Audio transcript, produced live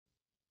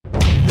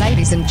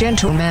Ladies and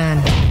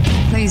gentlemen,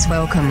 please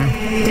welcome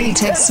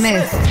D-Ted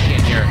Smith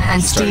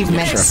and Steve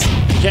Metz.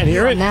 Can't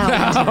hear it?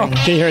 Now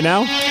Can you hear it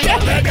now?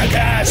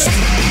 MegaCast.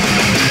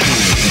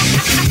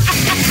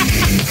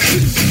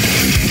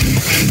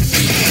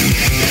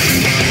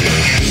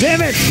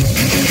 Damn it!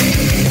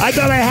 I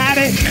thought I had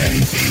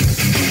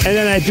it, and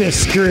then I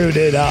just screwed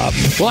it up.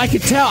 Well, I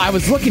could tell. I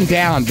was looking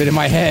down, but in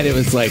my head it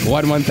was like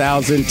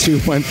 1,000,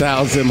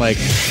 2,000. Like,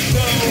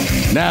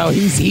 no,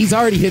 he's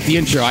already hit the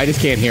intro. I just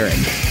can't hear it.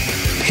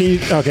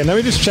 Okay, let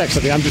me just check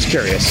something. I'm just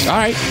curious. All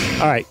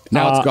right.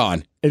 Now it's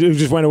gone. It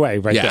just went away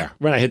right there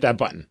when I hit that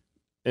button.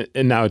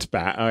 And now it's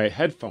back. All right,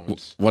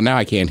 headphones. Well, now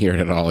I can't hear it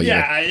at all.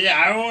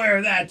 Yeah, I'm aware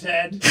of that,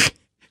 Ted.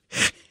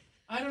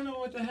 I don't know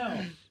what the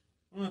hell.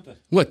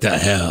 What the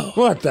hell?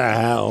 What the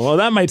hell? Well,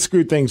 that might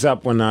screw things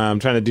up when I'm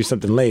trying to do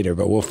something later,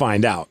 but we'll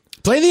find out.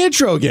 Play the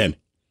intro again.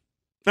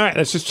 All right,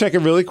 let's just check it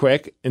really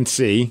quick and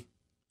see.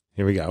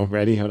 Here we go.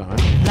 Ready? Hold on.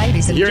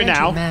 Ladies and Hear it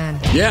gentlemen,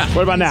 now? Yeah.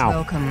 What about please now?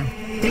 welcome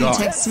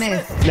D-Ted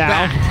Smith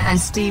Now? and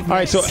Steve All right,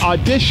 Metz, so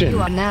audition. who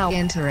are now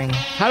entering.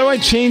 How do I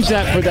change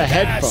that for the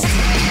headphones?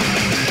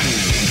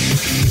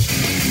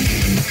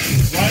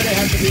 Why do they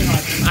have to be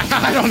on?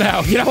 I don't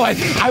know. You know what?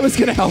 I was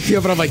going to help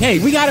you, but I'm like, hey,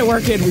 we got it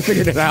working. We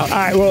figured it out. All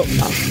right, well,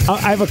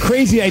 I have a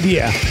crazy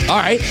idea. All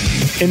right.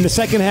 In the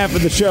second half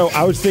of the show,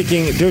 I was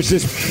thinking there's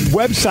this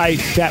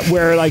website that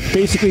where, like,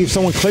 basically if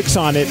someone clicks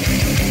on it,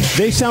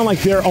 they sound like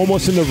they're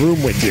almost in the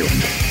room with you.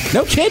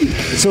 No kidding.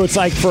 So it's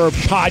like for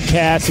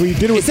podcasts. We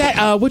did it with Is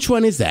that, which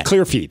one is that?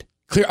 Clearfeed.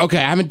 Okay,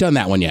 I haven't done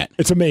that one yet.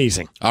 It's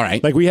amazing. All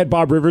right. Like we had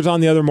Bob Rivers on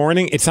the other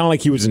morning. It sounded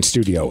like he was in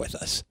studio with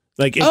us.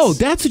 Like,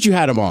 that's what you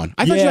had him on.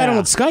 I thought you had him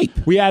on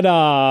Skype. We had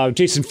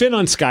Jason Finn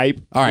on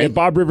Skype. All right. We had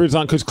Bob Rivers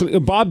on, because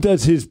Bob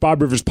does his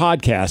Bob Rivers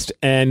podcast,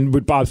 and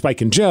with Bob,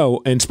 Spike, and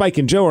Joe. And Spike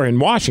and Joe are in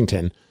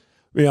Washington.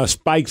 You know,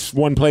 Spike's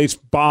one place,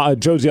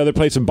 Joe's the other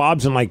place, and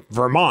Bob's in, like,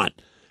 Vermont.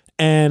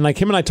 And, like,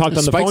 him and I talked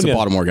on the phone. Spike's a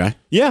Baltimore guy.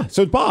 Yeah,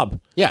 so it's Bob.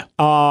 Yeah.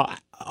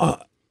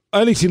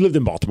 At least he lived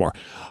in Baltimore.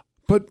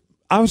 But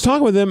I was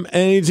talking with him,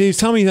 and he's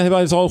telling me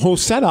about his whole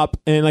setup,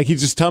 and, like, he's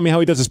just telling me how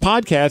he does his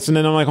podcast, and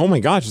then I'm like, oh, my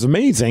gosh, it's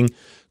amazing.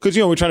 Because,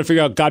 you know, we're trying to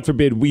figure out, God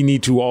forbid, we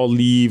need to all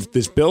leave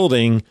this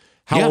building.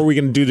 How are we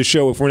going to do the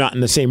show if we're not in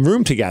the same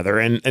room together?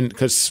 And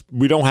because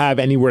we don't have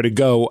anywhere to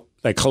go,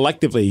 like,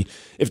 collectively,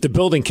 if the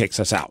building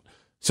kicks us out.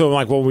 So I'm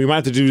like, well, we might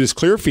have to do this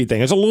Clearfeed thing.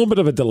 There's a little bit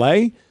of a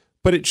delay,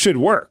 but it should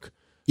work.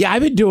 Yeah,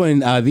 I've been doing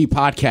the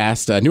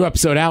podcast, new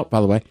episode out,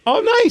 by the way.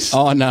 Oh, nice.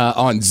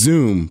 On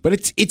Zoom, but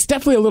it's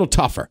definitely a little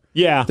tougher.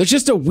 Yeah. There's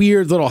just a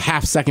weird little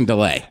half-second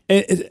delay.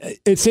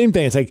 It's same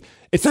thing. It's like,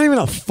 it's not even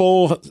a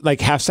full,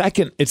 like, half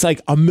second. It's like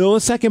a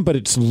millisecond, but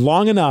it's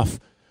long enough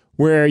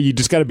where you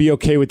just got to be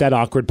okay with that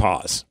awkward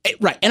pause.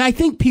 Right, and I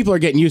think people are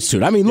getting used to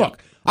it. I mean,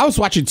 look, I was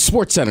watching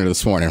SportsCenter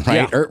this morning,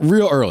 right,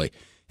 real early,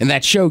 and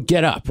that show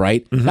Get Up,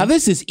 right? Mm-hmm. Now,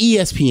 this is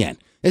ESPN.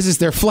 This is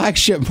their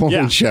flagship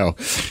morning show.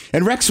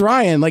 And Rex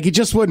Ryan, like, it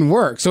just wouldn't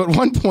work. So at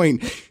one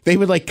point, they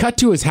would, like, cut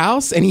to his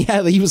house, and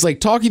he was, like,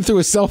 talking through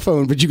his cell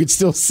phone, but you could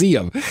still see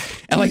him.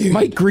 And, like,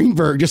 Mike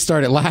Greenberg just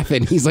started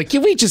laughing. He's like,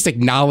 can we just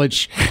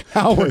acknowledge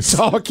how we're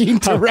talking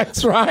to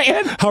Rex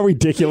Ryan? How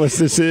ridiculous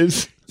this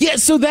is. Yeah,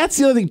 so that's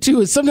the other thing,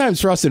 too, is sometimes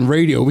for us in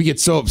radio, we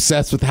get so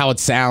obsessed with how it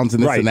sounds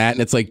and this and that,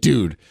 and it's like,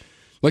 dude,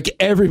 like,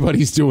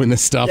 everybody's doing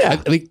this stuff. Yeah.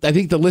 I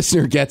think the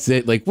listener gets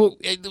it. Like, well,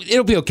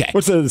 it'll be okay.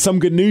 What's Some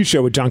Good News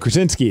show with John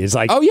Krasinski is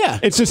like, oh, yeah.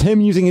 It's just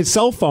him using his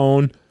cell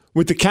phone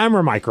with the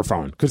camera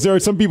microphone. Because there are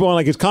some people on,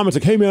 like, his comments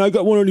like, hey, man, I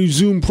got one of these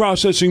Zoom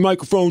processing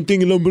microphone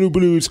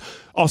thingy-lum-baloos.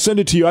 I'll send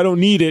it to you. I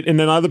don't need it. And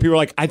then other people are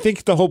like, I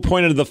think the whole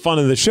point of the fun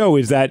of the show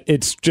is that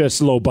it's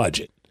just low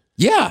budget.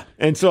 Yeah.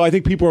 And so I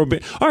think people are a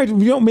bit, all right, you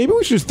know, maybe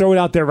we should just throw it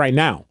out there right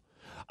now.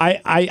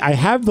 I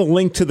have the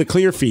link to the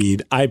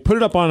Clearfeed. I put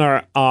it up on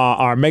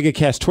our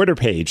MegaCast Twitter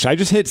page. I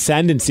just hit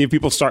send and see if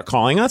people start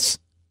calling us.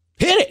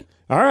 Hit it.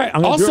 All right,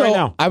 I'm going to do it right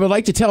now. I would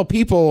like to tell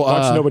people.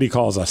 Watch nobody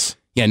calls us.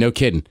 Yeah, no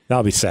kidding.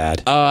 That'll be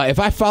sad. If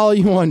I follow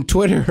you on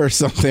Twitter or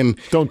something.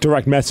 Don't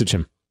direct message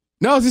him.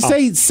 No, just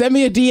say, send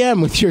me a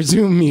DM with your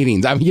Zoom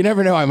meetings. I mean, you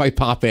never know, I might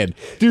pop in.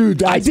 Dude,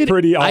 that's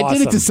pretty awesome. I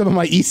did it to some of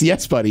my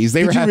ECS buddies.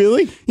 Did you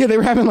really? Yeah, they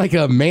were having like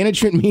a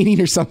management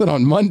meeting or something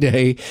on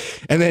Monday.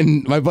 And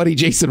then my buddy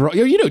Jason Ross,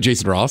 you know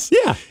Jason Ross.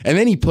 Yeah. And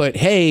then he put,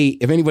 hey,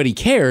 if anybody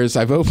cares,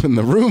 I've opened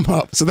the room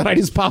up. So then I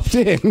just popped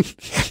in.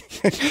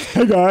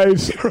 Hey,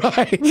 guys.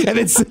 Right.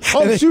 And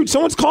shoot,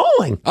 someone's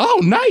calling.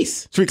 Oh,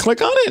 nice. Should we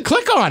click on it?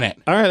 Click on it.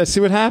 All right, let's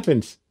see what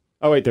happens.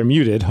 Oh, wait, they're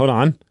muted. Hold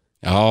on.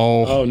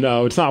 Oh,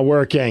 no, it's not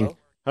working. Hello?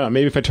 Hold on,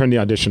 maybe if I turn the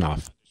audition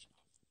off.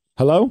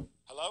 Hello?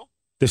 Hello?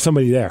 There's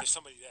somebody there.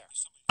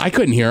 I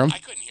couldn't hear him.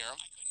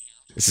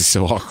 This is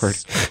so awkward.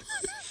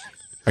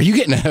 Are you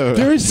getting a...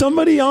 There is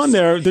somebody on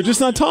there. They're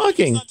just not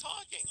talking.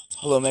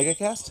 Hello,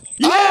 MegaCast?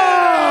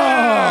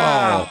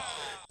 Yeah! Oh!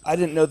 I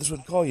didn't know this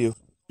would call you.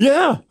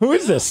 Yeah. Who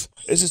is this?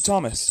 This is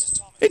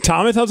Thomas. Hey,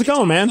 Thomas. How's it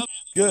going, man?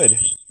 Good.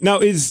 Now,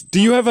 do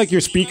you have, like,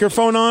 your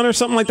speakerphone on or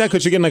something like that?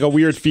 Because you're getting, like, a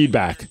weird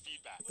feedback.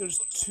 There's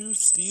two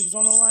Steves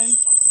on the line.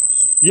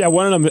 Yeah,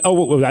 one of them. Oh,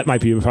 well, that might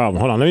be a problem.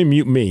 Hold on. Let me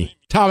mute me.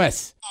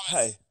 Thomas.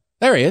 Hey.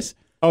 There he is.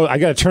 Oh, I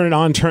got to turn it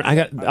on.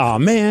 Oh,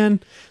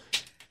 man.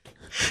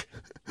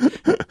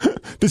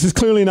 This is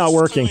clearly not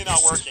working.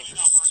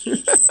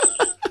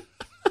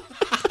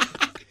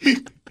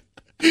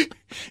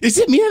 Is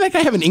it me or that guy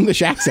have an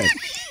English accent?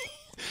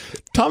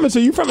 Thomas, are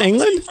you from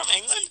England?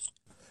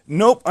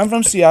 Nope, I'm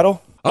from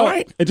Seattle. All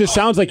right. It just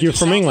sounds like you're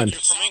from England.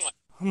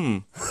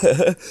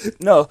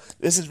 No,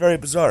 this is very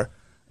bizarre.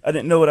 I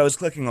didn't know what I was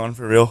clicking on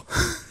for real.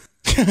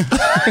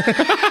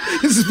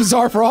 This is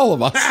bizarre for all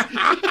of us.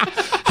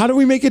 How do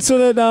we make it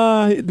so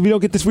that we don't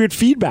get this weird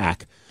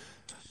feedback?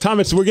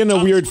 Thomas, we're getting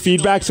a weird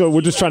feedback, so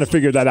we're just trying to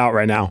figure that out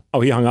right now.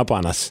 Oh, he hung up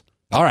on us.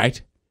 All right.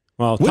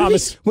 Well, What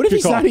Thomas, if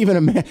he's good call. not even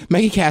a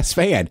MegaCast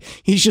fan?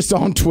 He's just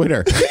on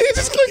Twitter. He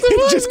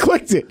just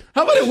clicked it.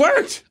 How about it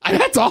worked?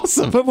 That's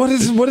awesome. But what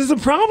is the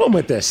problem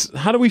with this?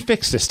 How do we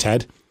fix this,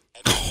 Ted?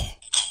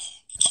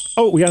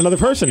 Oh, we got another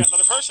person.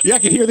 Yeah, I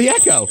can hear the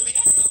echo.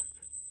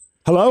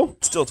 Hello?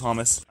 Still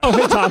Thomas. Oh,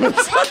 hey,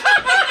 Thomas.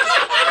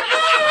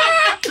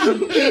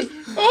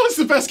 Oh, it's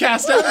the best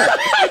cast ever.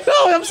 I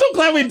know. I'm so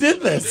glad we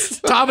did this.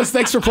 Thomas,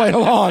 thanks for playing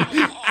along.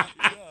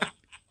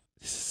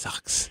 This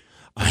sucks.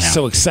 I'm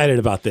so excited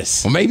about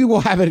this. Well, maybe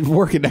we'll have it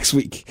working next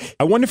week.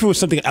 I wonder if it was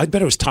something. I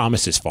bet it was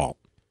Thomas's fault.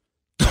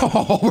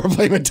 Oh, we're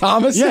blaming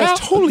Thomas Yeah, now?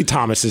 it's totally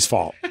Thomas's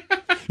fault.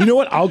 You know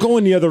what? I'll go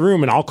in the other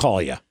room and I'll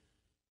call you.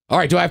 All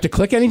right, do I have to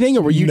click anything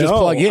or will you just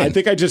plug in? I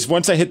think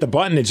once I hit the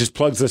button, it just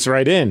plugs this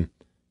right in.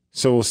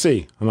 So we'll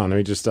see. Hold on, let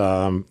me just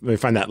let me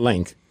find that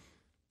link.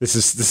 This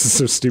is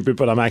so stupid,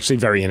 but I'm actually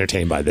very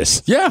entertained by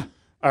this. Yeah.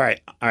 All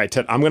right,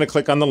 Ted. I'm going to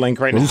click on the link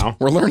right now.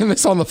 We're learning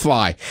this on the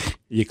fly.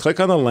 You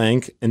click on the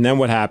link, and then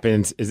what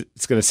happens is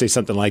it's going to say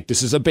something like,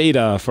 "This is a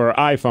beta for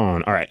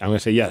iPhone." All right, I'm going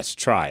to say yes.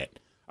 Try it.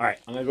 All right,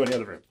 I'm going to go in the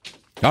other room.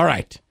 All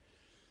right.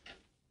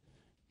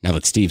 Now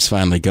that Steve's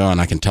finally gone,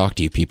 I can talk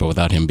to you people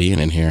without him being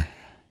in here.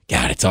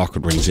 God, it's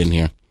awkward when he's in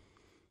here.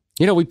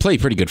 You know, we play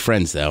pretty good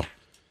friends, though.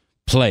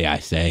 Play, I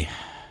say.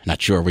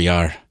 Not sure we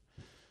are.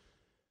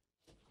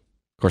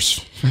 Of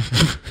course.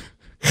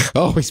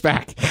 Oh, he's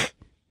back.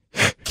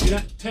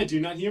 Ted, do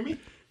you not hear me?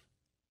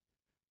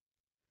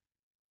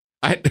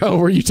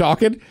 Were you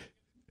talking?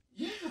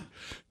 Yeah.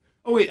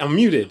 Oh, wait, I'm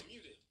muted.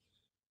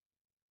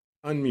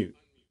 Unmute.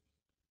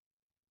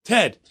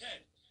 Ted.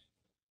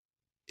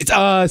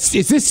 Is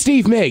this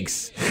Steve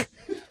Miggs?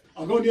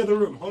 I'll go in the other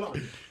room. Hold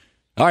on.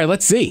 All right,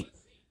 let's see.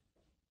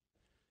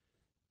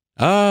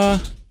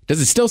 Does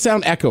it still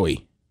sound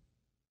echoey?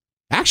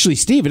 Actually,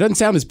 Steve, it doesn't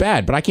sound as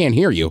bad, but I can't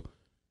hear you.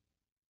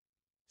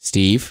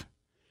 Steve?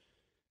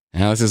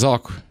 Now this is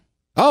awkward.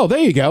 Oh, there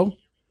you go.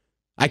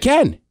 I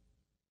can.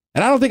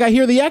 And I don't think I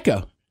hear the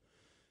echo.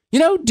 You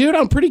know, dude,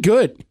 I'm pretty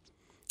good.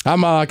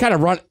 I'm kind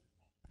of run.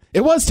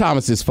 It was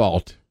Thomas's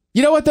fault.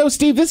 You know what, though,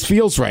 Steve? This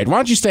feels right. Why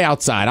don't you stay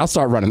outside? I'll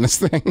start running this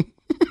thing.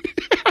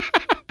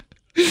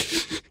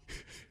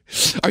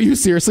 Are you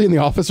seriously in the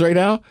office right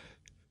now?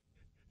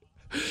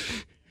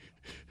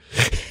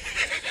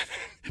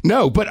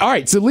 No, but all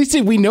right. So at least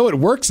we know it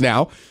works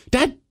now.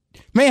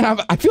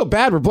 I feel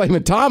bad for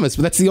blaming Thomas,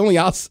 but that's the only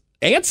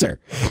answer.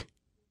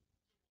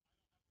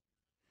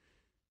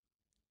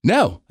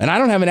 No, and I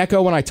don't have an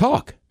echo when I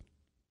talk.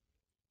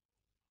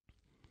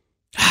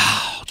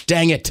 Oh,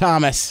 dang it,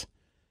 Thomas.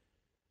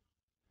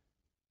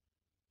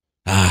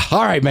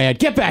 All right, man,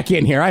 get back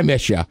in here. I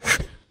miss you.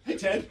 Hey,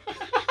 Ted.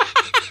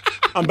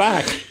 I'm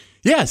back.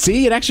 Yeah,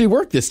 see, it actually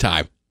worked this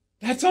time.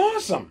 That's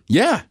awesome.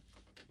 Yeah.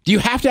 Do you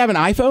have to have an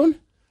iPhone?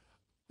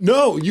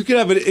 No, you could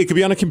have it. It could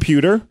be on a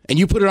computer. And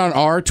you put it on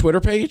our Twitter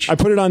page? I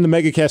put it on the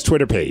MegaCast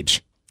Twitter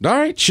page. All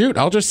right, shoot.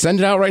 I'll just send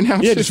it out right now.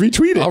 Yeah, just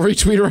retweet it. I'll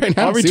retweet it right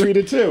now. I'll retweet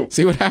it too.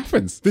 See what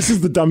happens. This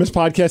is the dumbest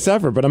podcast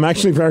ever, but I'm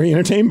actually very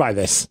entertained by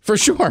this. For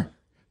sure.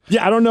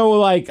 Yeah, I don't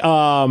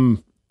know,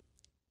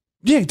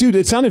 yeah, dude,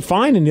 it sounded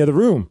fine in the other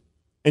room.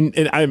 And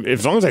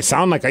as long as I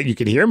sound like you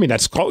can hear me,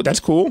 that's cool.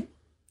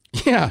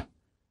 Yeah.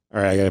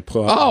 All right, I got to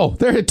pull up. Oh,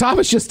 there,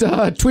 Thomas just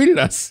tweeted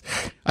us.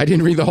 I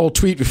didn't read the whole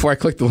tweet before I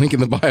clicked the link in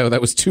the bio. That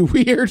was too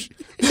weird.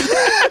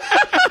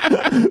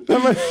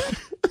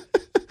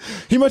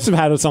 He must have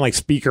had us on like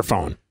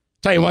speakerphone.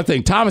 Tell you one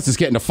thing, Thomas is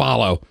getting a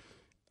follow.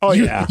 Oh,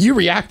 yeah. You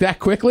react that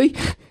quickly?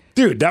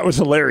 Dude, that was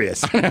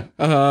hilarious.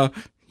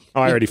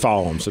 I already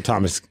follow him, so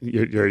Thomas,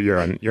 you're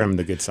on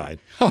the good side.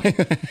 All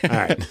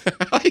right.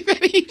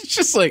 He's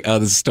just like, oh,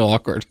 this is still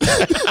awkward.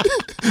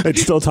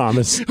 It's still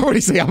Thomas. What do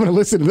you say? I'm going to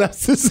listen to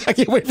this. I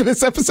can't wait for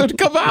this episode to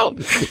come out.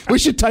 We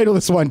should title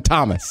this one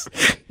Thomas.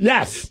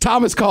 Yes.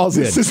 Thomas calls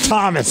in. This is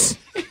Thomas.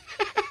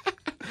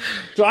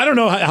 So I don't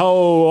know how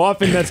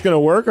often that's going to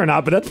work or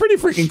not, but that's pretty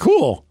freaking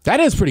cool. That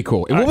is pretty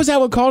cool. And what was that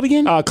one called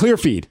again? Clear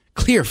Feed.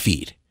 Clear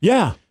Feed.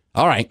 Yeah.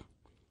 All right.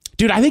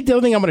 Dude, I think the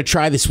other thing I'm going to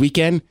try this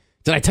weekend,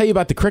 did I tell you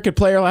about the cricket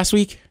player last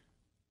week?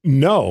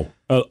 No.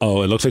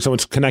 Oh, it looks like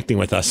someone's connecting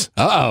with us.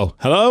 Uh-oh.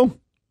 Hello?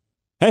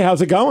 Hey,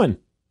 how's it going?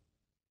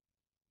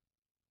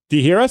 Do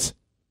you hear us?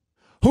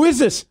 Who is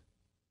this?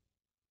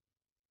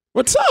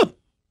 What's up?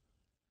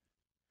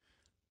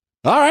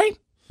 All right.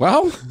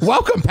 Well,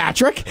 welcome,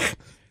 Patrick.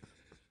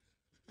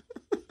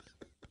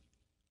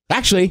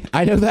 Actually,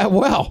 I know that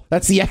well.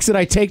 That's the exit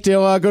I take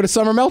to go to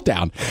Summer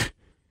Meltdown.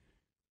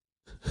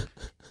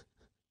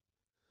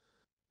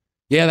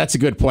 Yeah, that's a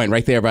good point.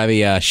 Right there by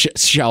the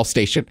Shell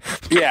station.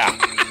 Yeah.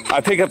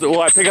 I pick up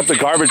the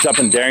garbage up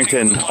in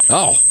Darrington.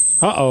 Oh.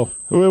 Uh-oh.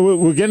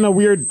 We're getting a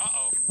weird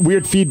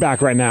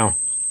feedback right now.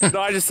 No,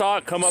 I just saw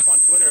it come up on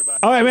Twitter. But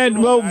All right,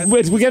 man. Well,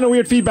 we're getting a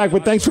weird feedback,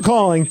 but thanks for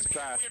calling.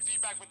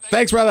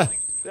 Thanks, brother.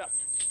 Yeah.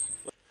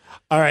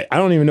 All right. I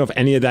don't even know if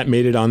any of that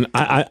made it on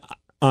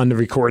the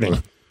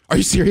recording. Are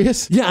you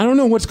serious? Yeah, I don't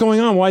know what's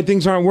going on, why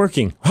things aren't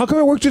working. How come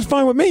it worked just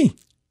fine with me?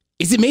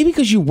 Is it maybe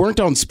because you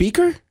weren't on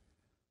speaker?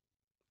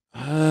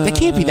 That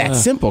can't be that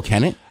simple,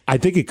 can it? I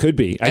think it could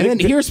be. And then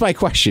here's my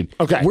question.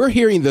 Okay. We're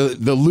hearing the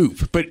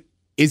loop, but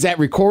is that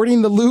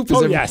recording the loop?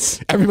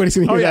 Yes. Everybody's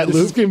going to hear that this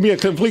loop? is going to be a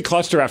complete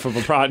cluster F of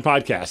a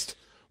podcast,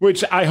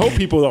 which I hope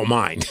people don't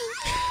mind.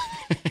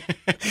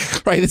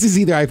 Right. This is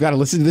either I've got to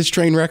listen to this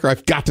train wreck or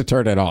I've got to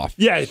turn it off.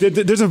 Yeah,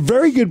 there's a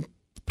very good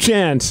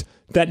chance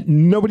that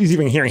nobody's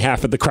even hearing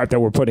half of the crap that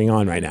we're putting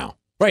on right now.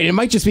 Right. It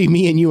might just be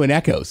me and you and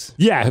echoes.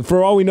 Yeah,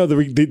 for all we know,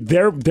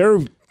 their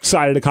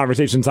side of the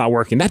conversation's not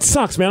working. That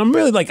sucks, man. I'm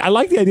really I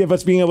like the idea of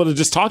us being able to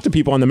just talk to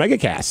people on the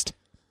MegaCast.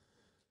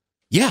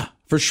 Yeah,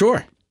 for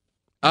sure.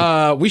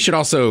 We should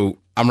also,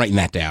 I'm writing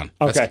that down.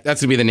 Okay. That's going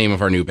to be the name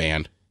of our new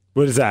band.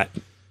 What is that?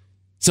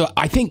 So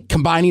I think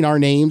combining our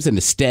names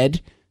into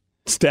Stead,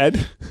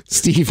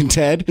 Steve and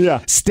Ted.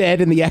 Yeah.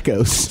 Stead and the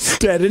Echoes.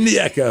 Stead and the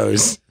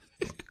Echoes.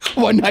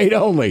 One night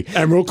only.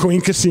 Emerald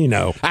Queen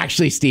Casino.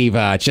 Actually, Steve,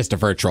 it's just a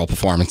virtual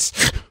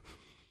performance.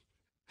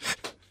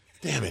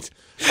 Damn it.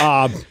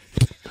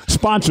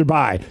 Sponsored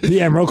by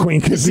the Emerald Queen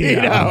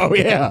Casino. Oh,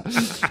 yeah.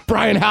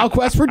 Brian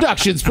Halquest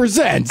Productions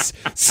presents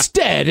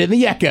Stead and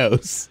the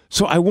Echoes.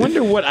 So I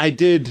wonder what I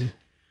did.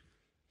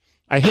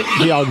 I hit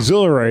the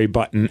auxiliary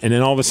button, and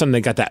then all of a sudden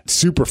they got that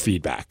super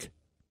feedback.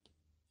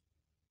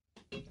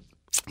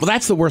 Well,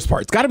 that's the worst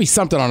part. It's got to be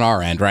something on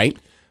our end, right?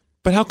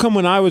 But how come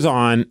when I was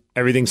on,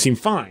 everything seemed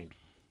fine?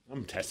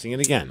 I'm testing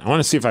it again. I want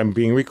to see if I'm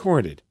being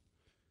recorded.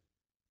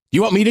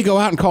 You want me to go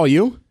out and call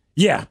you?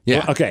 Yeah. Yeah.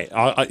 Well, okay.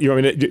 You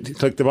want me to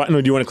click the button,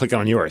 or do you want to click it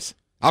on yours?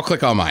 I'll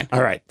click on mine.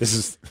 All right. This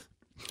is...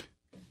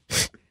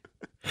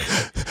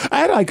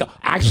 I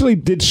actually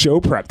did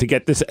show prep to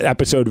get this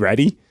episode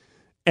ready,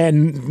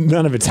 and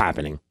none of it's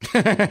happening.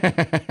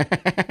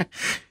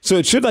 So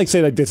it should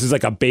say this is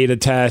a beta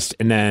test,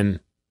 and then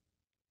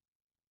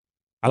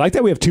I like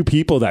that we have two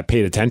people that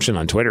paid attention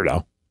on Twitter,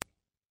 though.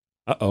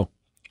 Uh-oh. All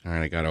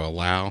right, I got to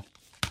allow.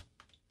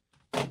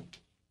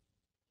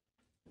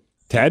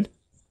 Ted?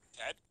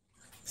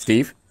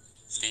 Steve?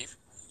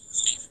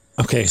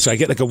 Okay, so I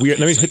get a weird...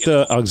 Let me hit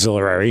the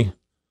auxiliary.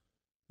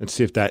 Let's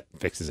see if that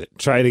fixes it.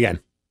 Try it again.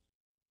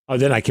 Oh,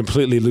 then I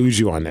completely lose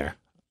you on there.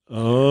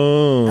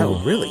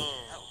 Oh, really?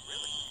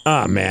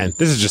 Oh, man.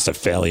 This is just a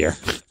failure.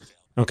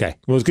 Okay.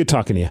 Well, it was good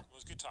talking to you.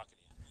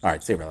 All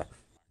right, see you, brother.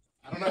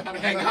 I don't know how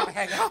to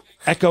hang up.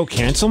 Echo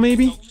cancel,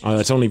 maybe? Oh,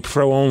 that's only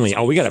pro only.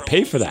 Oh, we got to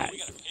pay for that.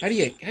 How do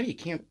you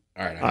can't?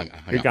 All right.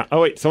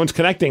 Oh, wait. Someone's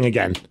connecting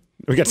again.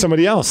 We got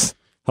somebody else.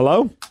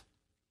 Hello?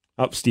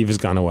 Oh, Steve has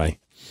gone away.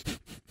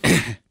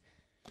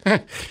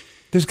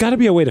 There's got to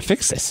be a way to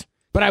fix this.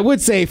 But I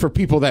would say for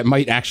people that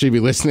might actually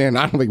be listening,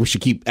 I don't think we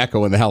should keep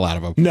echoing the hell out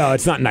of them. No,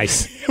 it's not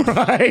nice.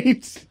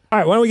 Right? All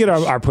right, why don't we get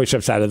our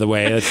push-ups out of the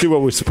way? Let's do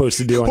what we're supposed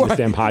to do on this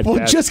damn podcast.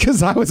 Well, just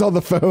because I was on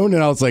the phone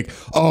and I was like,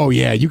 oh,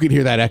 yeah, you can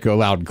hear that echo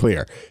loud and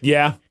clear.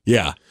 Yeah?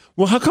 Yeah.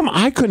 Well, how come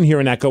I couldn't hear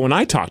an echo when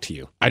I talked to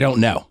you? I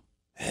don't know.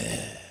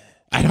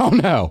 I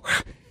don't know.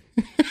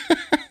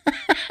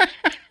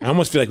 I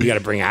almost feel like we got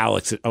to bring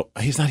Alex. Oh,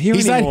 he's not here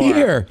He's anymore. not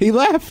here. He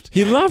left.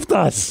 He left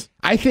us.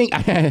 I think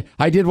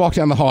I did walk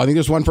down the hall. I think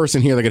there's one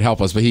person here that could help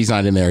us, but he's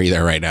not in there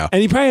either right now.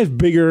 And he probably has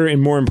bigger and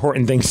more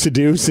important things to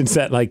do since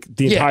that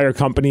the entire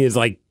company is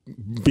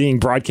being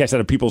broadcast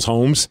out of people's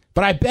homes.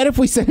 But I bet if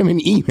we send him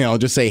an email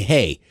and just say,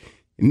 hey,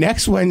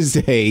 next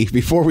Wednesday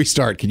before we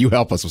start, can you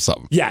help us with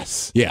something?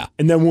 Yes. Yeah.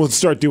 And then we'll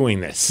start doing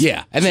this.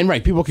 Yeah. And then,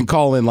 people can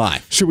call in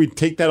live. Should we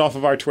take that off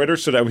of our Twitter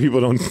so that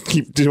people don't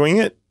keep doing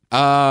it?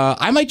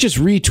 I might just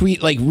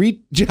retweet,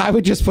 I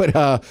would just put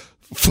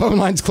phone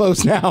lines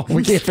closed now.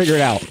 We can't figure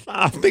it out.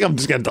 I think I'm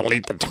just going to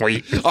delete the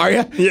tweet. Are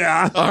you?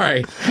 Yeah. All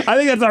right. I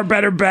think that's our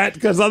better bet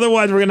because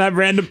otherwise we're going to have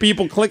random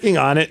people clicking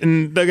on it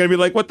and they're going to be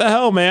like, what the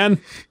hell, man?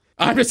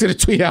 I'm just going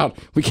to tweet out.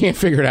 We can't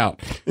figure it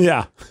out.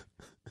 Yeah.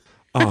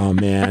 Oh,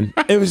 man.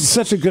 It was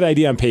such a good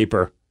idea on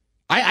paper.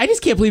 I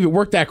just can't believe it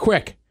worked that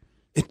quick.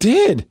 It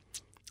did.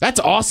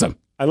 That's awesome.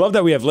 I love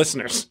that we have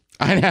listeners.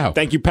 I know.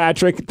 Thank you,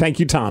 Patrick. Thank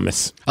you,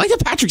 Thomas. I like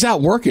that Patrick's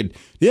out working.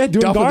 Yeah,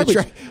 doing Dumping garbage.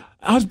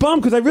 I was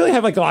bummed because I really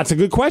have lots of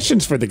good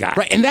questions for the guy.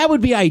 Right, and that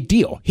would be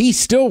ideal. He's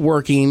still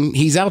working.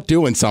 He's out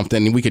doing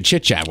something, and we could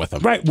chit chat with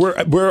him. Right,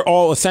 we're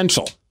all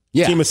essential.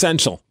 Yeah. Team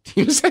essential.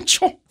 Team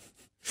essential.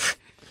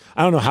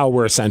 I don't know how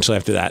we're essential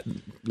after that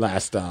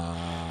last.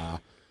 That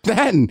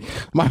and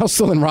Miles,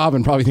 Still, and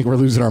Robin probably think we're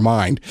losing our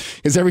mind.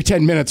 Because every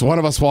 10 minutes, one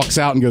of us walks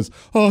out and goes,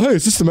 "Oh, hey,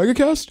 is this the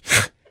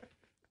MegaCast?"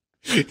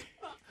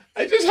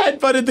 I just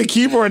headbutted the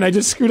keyboard and I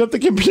just screwed up the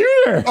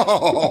computer.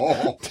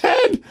 Oh,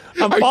 Ted,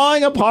 I'm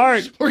falling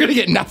apart. We're gonna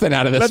get nothing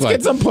out of this. Let's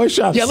get some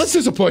push-ups. Yeah, let's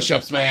do some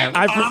push-ups, man.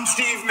 I'm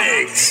Steve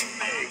Miggs.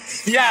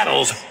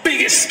 Seattle's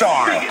biggest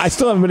star. I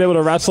still haven't been able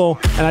to wrestle,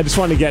 and I just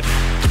want to get.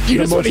 You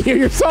just want to hear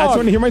your song. I just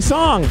want to hear my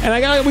song,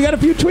 and we got a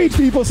few tweets,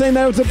 people saying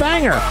that it was a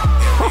banger.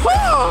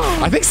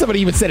 I think somebody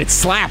even said it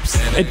slaps.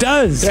 It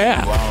does.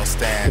 Yeah,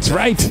 it's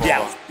right.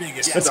 Yeah.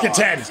 Let's get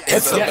 10.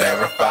 It's a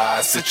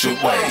verified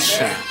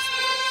situation.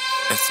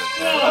 It's a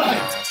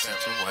verified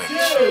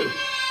situation.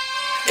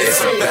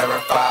 It's a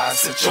verified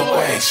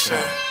situation.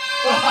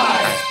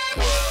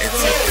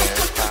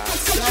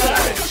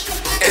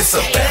 It's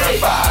a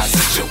verified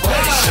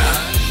situation.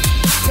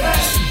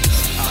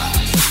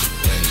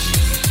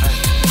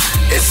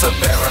 It's a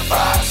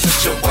verified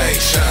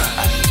situation.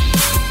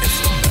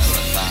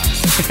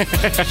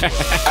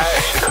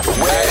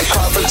 Red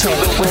carpet to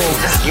the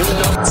wind. You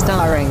know.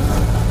 Starring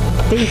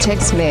D-Tech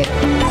Smith.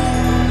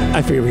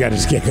 I figure we got to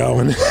just get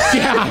going.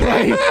 Yeah,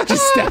 right.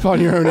 Just step on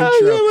your own intro.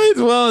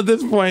 Yeah, well, at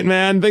this point,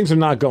 man, things are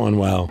not going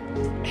well.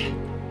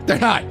 They're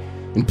not.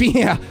 And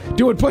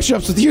doing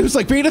push-ups with you is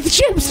like being at the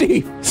gym,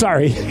 Steve.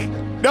 Sorry.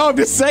 No, I'm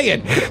just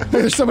saying.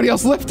 There's somebody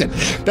else lifting.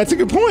 That's a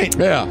good point.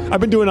 Yeah.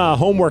 I've been doing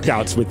home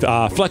workouts with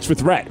Flex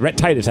with Rhett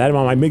Titus. I had him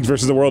on my Migs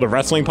versus the World of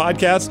Wrestling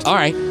podcast. All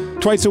right.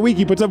 Twice a week,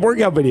 he puts up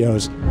workout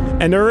videos,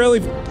 and they're really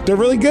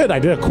good. I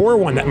did a core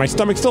one that my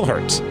stomach still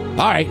hurts.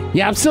 All right.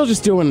 Yeah, I'm still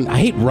just doing. I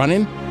hate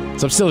running,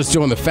 so I'm still just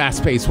doing the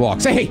fast-paced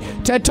walks. Hey,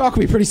 TED Talk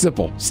will be pretty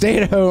simple. Stay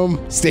at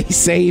home. Stay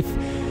safe.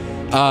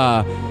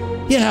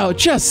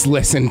 Just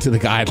listen to the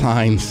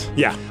guidelines.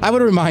 Yeah. I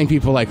would remind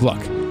people, like, look,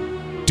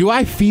 do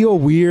I feel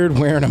weird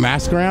wearing a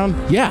mask around?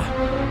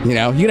 Yeah. You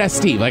can ask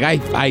Steve.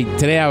 Like,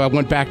 today I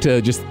went back to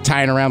just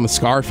tying around the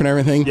scarf and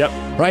everything.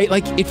 Yep. Right?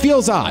 Like, it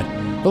feels odd.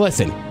 But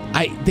listen,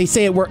 they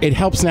say it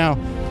helps now,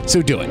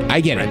 so do it. I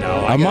get it.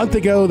 A month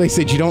ago, they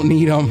said you don't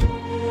need them.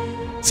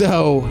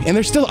 So, and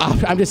they're still,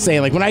 I'm just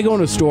saying, like, when I go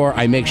into a store,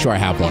 I make sure I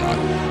have one on.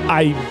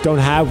 I don't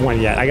have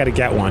one yet. I got to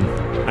get one.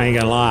 I ain't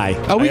going to lie.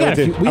 Oh, I went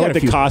to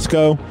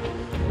Costco,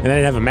 and I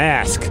didn't have a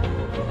mask.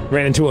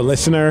 Ran into a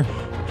listener.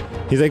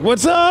 He's like,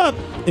 what's up?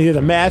 He had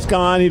a mask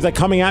on. He's like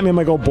coming at me. I'm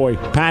like, oh boy,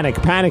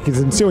 panic is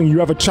ensuing. You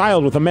have a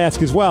child with a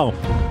mask as well.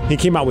 He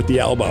came out with the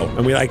elbow,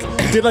 and we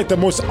did the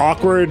most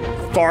awkward,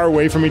 far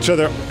away from each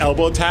other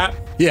elbow tap.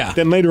 Yeah.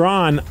 Then later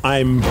on,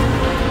 I'm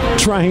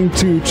trying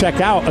to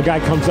check out. A guy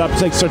comes up,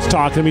 starts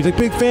talking to me. He's like,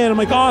 big fan. I'm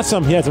like,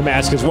 awesome. He has a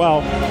mask as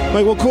well. I'm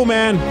like, well, cool,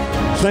 man.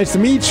 It's nice to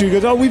meet you. He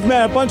goes, oh, we've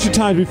met a bunch of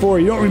times before.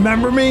 You don't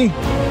remember me?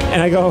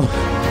 And I go,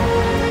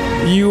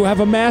 you have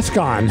a mask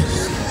on.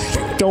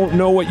 Don't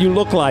know what you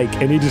look like.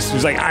 And he just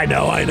was like, I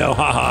know,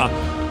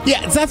 haha.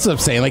 Yeah, that's what I'm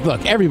saying. Like,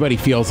 look, everybody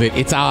feels it.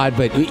 It's odd,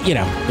 but,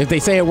 if they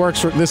say it works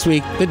for this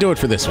week, then do it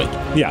for this week.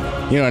 Yeah.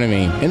 You know what I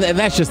mean? And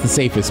that's just the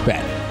safest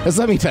bet. Because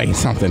let me tell you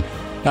something.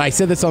 I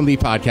said this on the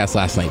podcast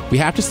last night. We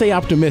have to stay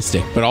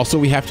optimistic, but also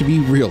we have to be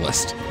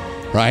realist,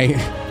 right?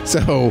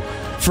 So,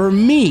 for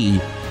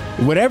me,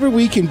 whatever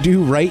we can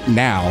do right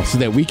now so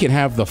that we can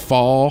have the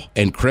fall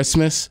and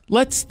Christmas,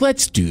 let's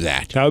do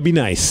that. That would be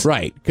nice.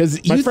 Right.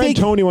 Because my friend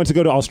Tony wants to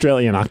go to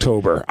Australia in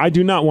October. I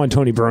do not want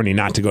Tony Bernie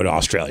not to go to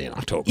Australia in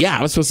October. Yeah,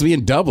 I was supposed to be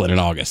in Dublin in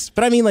August.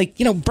 But I mean,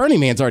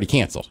 Burning Man's already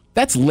canceled.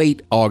 That's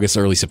late August,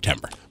 early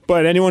September.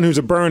 But anyone who's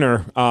a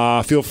burner,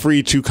 feel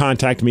free to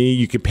contact me.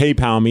 You can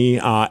PayPal me,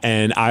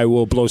 and I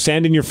will blow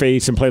sand in your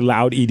face and play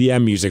loud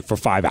EDM music for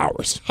 5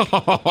 hours.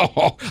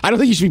 I don't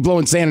think you should be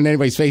blowing sand in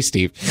anybody's face,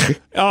 Steve.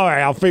 All right,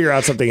 I'll figure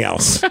out something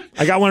else.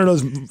 I got one of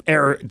those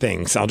air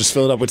things. I'll just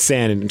fill it up with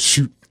sand and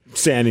shoot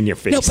sand in your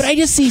face. No, but I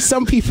just see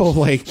some people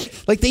like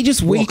they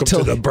just wait Welcome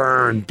till to the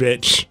burn,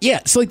 bitch. Yeah,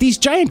 so these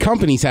giant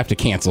companies have to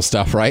cancel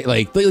stuff, right?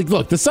 Like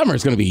look, the summer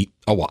is going to be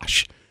a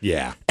wash.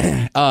 Yeah.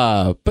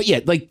 But yeah,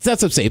 that's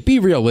what I'm saying. Be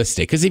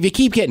realistic, because if you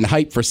keep getting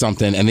hyped for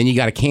something and then you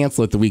got to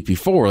cancel it the week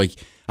before,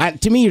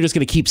 to me, you're just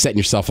going to keep setting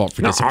yourself up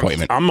for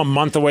disappointment. I'm a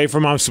month away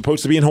from I'm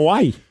supposed to be in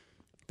Hawaii.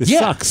 This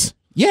sucks.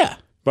 Yeah.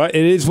 But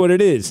it is what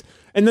it is.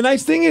 And the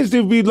nice thing is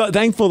to be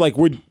thankful.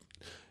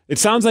 It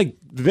sounds like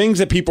the things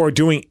that people are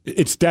doing,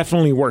 it's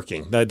definitely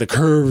working. The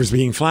curve is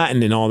being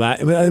flattened and all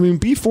that. I mean,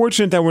 be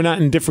fortunate that we're not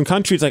in different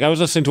countries. I was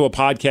listening to a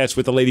podcast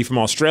with a lady from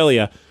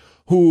Australia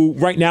who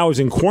right now is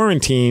in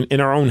quarantine in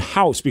her own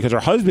house because her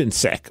husband's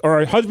sick, or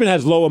her husband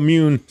has low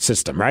immune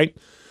system, right?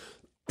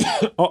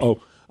 And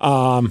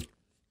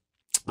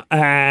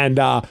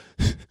I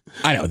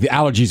know the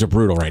allergies are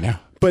brutal right now.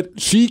 But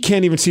she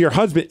can't even see her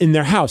husband in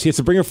their house. He has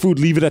to bring her food,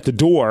 leave it at the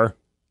door,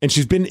 and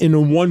she's been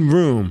in one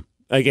room,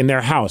 in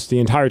their house the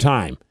entire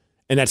time.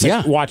 And that's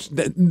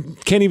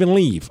can't even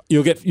leave.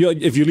 If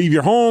you leave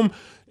your home,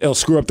 it'll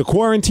screw up the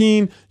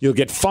quarantine. You'll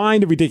get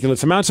fined a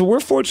ridiculous amount. So we're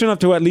fortunate enough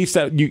to at least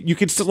that you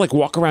can still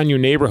walk around your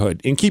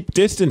neighborhood and keep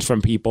distance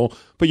from people.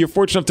 But you're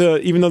fortunate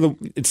enough to, even though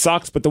it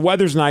sucks, but the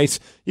weather's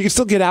nice, you can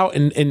still get out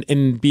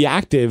and be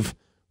active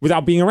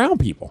without being around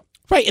people.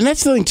 Right. And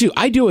that's the thing too.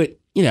 I do it,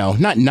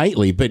 not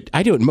nightly, but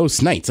I do it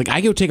most nights.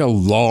 I go take a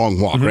long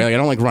walk, right? I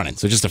don't like running.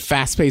 So just a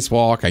fast-paced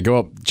walk. I go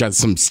up just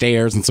some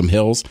stairs and some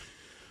hills.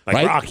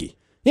 Like Rocky.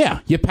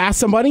 Yeah, you pass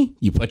somebody,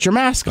 you put your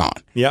mask on.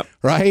 Yep.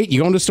 Right? You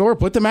go into the store,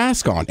 put the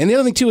mask on. And the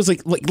other thing, too, is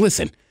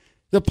listen,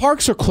 the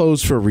parks are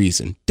closed for a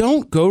reason.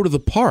 Don't go to the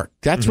park.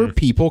 That's where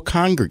people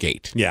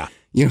congregate. Yeah.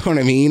 You know what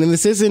I mean? And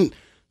this isn't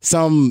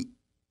some,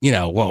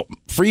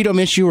 freedom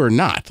issue or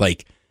not.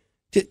 Like,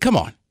 come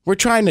on.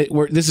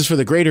 This is for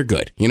the greater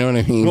good. You know what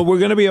I mean? Well, we're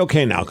going to be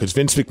okay now because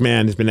Vince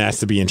McMahon has been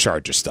asked to be in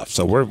charge of stuff.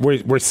 So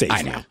we're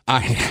safe now.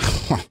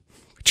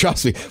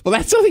 Trust me. Well,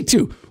 that's something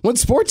too. When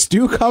sports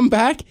do come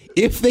back,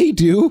 if they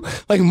do,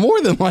 like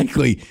more than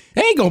likely,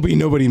 ain't going to be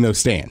nobody in those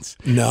stands.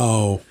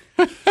 No.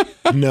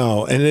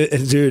 No. And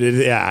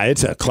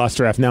it's a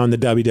cluster F now in the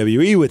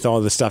WWE with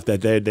all the stuff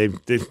that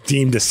they've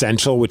deemed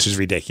essential, which is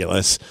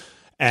ridiculous.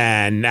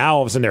 And now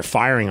all of a sudden they're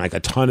firing like a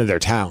ton of their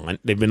talent.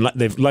 They've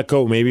let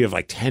go maybe of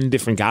like 10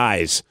 different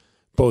guys,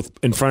 both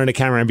in front of the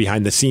camera and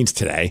behind the scenes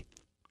today.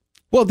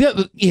 Well,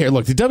 the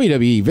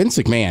WWE, Vince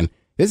McMahon,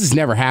 this has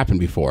never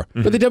happened before.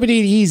 Mm-hmm. But the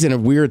WWE's in a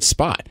weird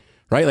spot,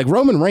 right? Like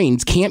Roman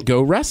Reigns can't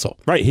go wrestle.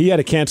 Right. He had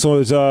to cancel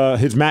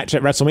his match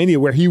at WrestleMania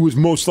where he was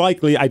most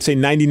likely, I'd say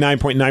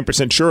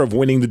 99.9% sure of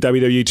winning the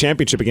WWE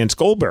Championship against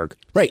Goldberg.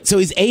 Right. So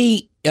is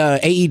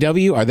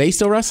AEW, are they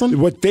still wrestling?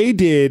 What they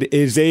did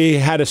is they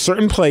had a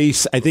certain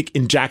place, I think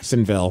in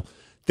Jacksonville.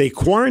 They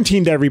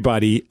quarantined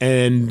everybody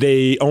and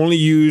they only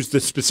used the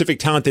specific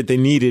talent that they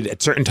needed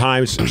at certain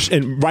times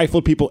and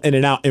rifled people in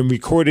and out and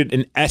recorded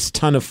an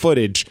ton of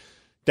footage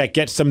that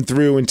gets them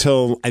through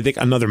until I think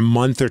another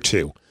month or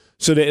two.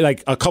 So they,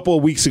 like a couple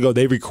of weeks ago,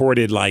 they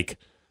recorded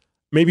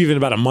maybe even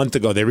about a month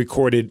ago, they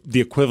recorded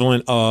the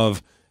equivalent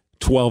of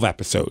 12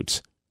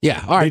 episodes.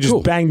 Yeah. All right. They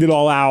just banged it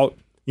all out.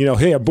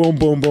 Here, boom,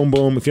 boom, boom,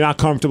 boom. If you're not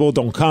comfortable,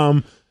 don't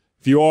come.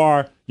 If you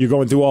are, you're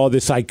going through all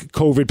this like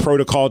COVID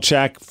protocol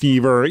check,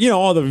 fever,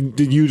 all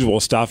the usual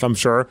stuff, I'm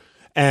sure.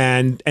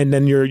 And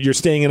then you're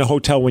staying in a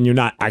hotel when you're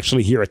not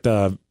actually here at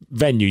the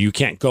venue. You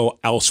can't go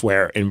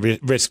elsewhere and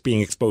risk being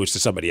exposed to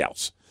somebody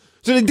else.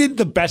 So they did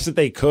the best that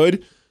they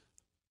could.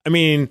 I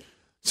mean,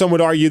 some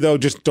would argue, though,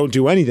 just don't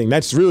do anything.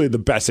 That's really the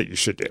best that you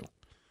should do.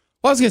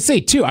 Well, I was going to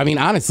say, too, I mean,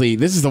 honestly,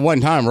 this is the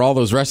one time where all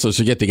those wrestlers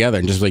should get together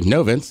and just be like,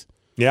 no, Vince.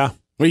 Yeah.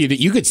 Well,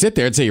 you could sit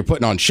there and say you're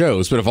putting on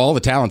shows, but if all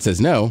the talent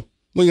says no,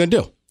 what are you going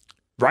to do?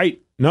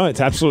 Right. No, it's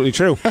absolutely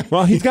true.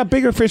 Well, he's got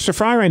bigger fish to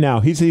fry right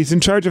now. He's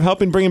in charge of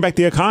helping bring back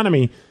the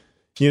economy.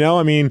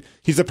 I mean,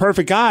 he's the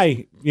perfect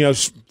guy,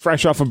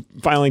 fresh off of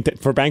filing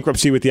for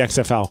bankruptcy with the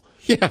XFL.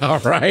 Yeah, all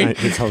right.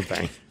 His whole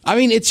thing. I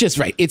mean, it's just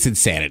right. It's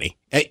insanity.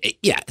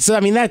 Yeah. So,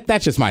 I mean,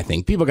 that's just my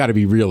thing. People got to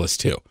be realists,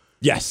 too.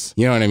 Yes.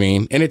 You know what I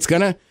mean? And it's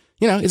going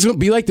to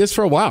be like this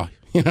for a while,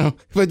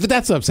 But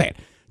that's what I'm saying.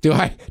 Do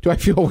I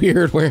feel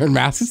weird wearing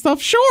masks and stuff?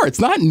 Sure,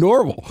 it's not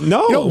normal.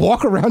 No. You don't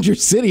walk around your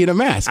city in a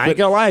mask. I ain't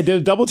gonna lie, I did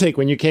a double take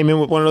when you came in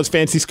with one of those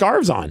fancy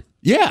scarves on.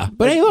 Yeah,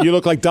 but hey, look. You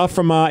look like Duff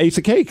from Ace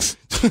of Cakes.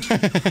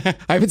 I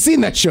haven't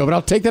seen that show, but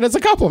I'll take that as a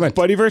compliment.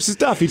 Buddy versus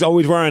Duff. He's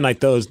always wearing like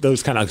those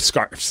kind of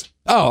scarves.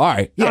 Oh, all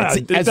right. Yeah,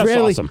 that's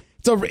awesome.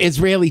 It's an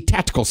Israeli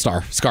tactical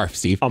scarf,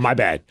 Steve. Oh, my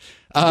bad.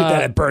 Get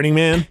that at Burning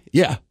Man?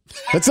 Yeah.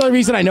 That's the only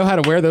reason I know how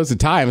to wear those at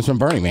times from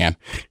Burning Man.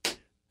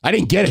 I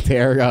didn't get it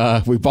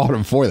there. We bought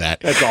them for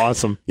that. That's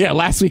awesome. Yeah,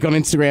 last week on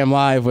Instagram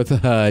Live with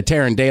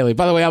Taryn Daly.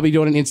 By the way, I'll be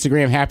doing an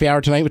Instagram happy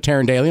hour tonight with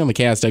Taryn Daly on the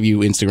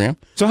KSW Instagram.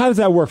 So how does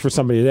that work for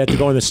somebody? Do they have to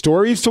go in the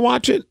stories to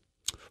watch it?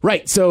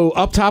 Right. So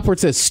up top where it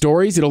says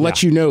stories, it'll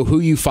let you know who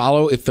you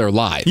follow if they're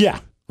live.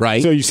 Yeah.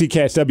 Right. So you see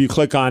KSW,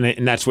 click on it,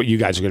 and that's what you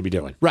guys are going to be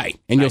doing. Right.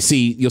 And nice.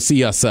 You'll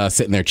see us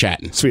sitting there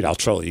chatting. Sweet. I'll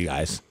troll you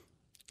guys.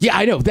 Yeah,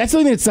 I know. That's the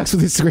only thing that sucks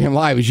with Instagram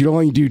Live is you don't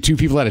only do 2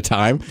 people at a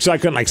time. So I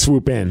couldn't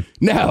swoop in.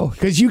 No,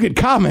 because you could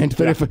comment,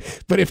 but if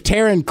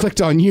Taryn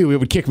clicked on you, it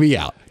would kick me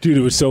out. Dude,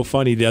 it was so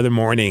funny. The other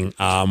morning,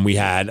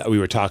 we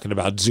were talking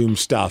about Zoom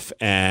stuff,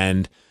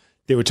 and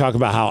they were talking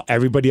about how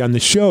everybody on the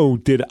show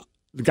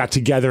got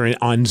together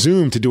on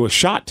Zoom to do a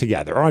shot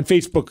together, or on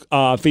Facebook,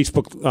 on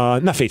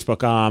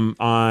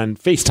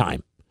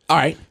FaceTime. All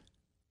right,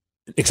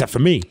 except for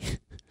me.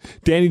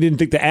 Danny didn't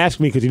think to ask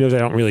me because he knows I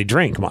don't really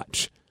drink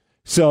much.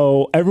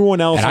 So everyone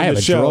else on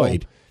the show,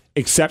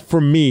 except for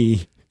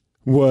me,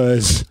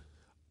 was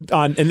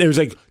on, and it was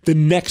like the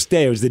next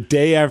day. It was the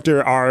day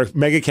after our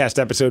MegaCast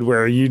episode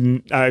where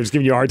I was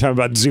giving you a hard time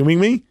about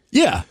Zooming me.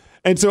 Yeah,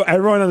 and so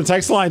everyone on the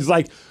text line is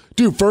like,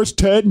 "Dude, first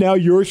Ted, now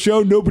your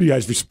show. Nobody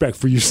has respect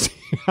for you, Steve."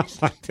 I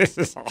was like, "This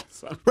is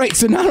awesome." Right.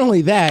 So not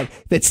only that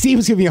Steve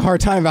was giving you a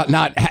hard time about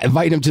not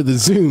inviting him to the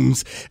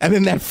Zooms, and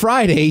then that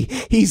Friday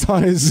he's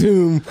on a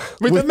Zoom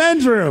with the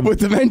men's room,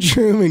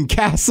 and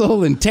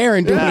Castle and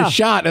Taryn doing a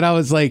shot, and I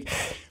was like.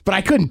 But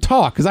I couldn't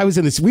talk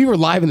because we were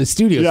live in the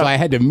studio, so I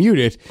had to mute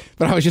it.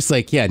 But I was just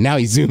like, yeah, now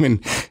he's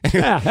zooming.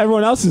 Yeah,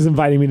 everyone else is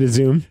inviting me to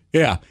Zoom.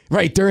 Yeah,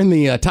 right. During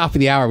the top of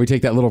the hour, we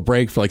take that little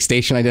break for like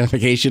station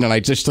identification, and I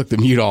just took the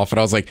mute off, and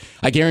I was like,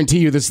 I guarantee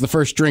you this is the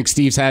first drink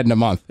Steve's had in a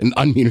month, and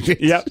unmuted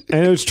it. Yep,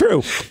 and it was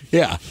true.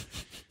 Yeah.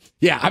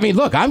 Yeah, I mean,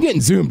 look, I'm getting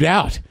zoomed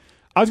out.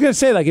 I was going to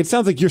say, it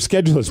sounds like your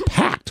schedule is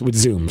packed with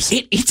Zooms.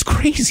 It's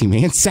crazy,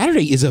 man.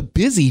 Saturday is a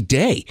busy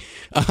day.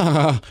 That's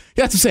what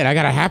I'm saying. I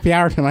got a happy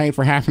hour tonight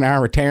for half an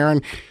hour with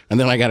Taryn, and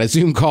then I got a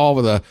Zoom call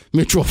with a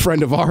mutual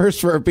friend of ours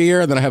for a beer,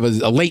 and then I have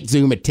a late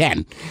Zoom at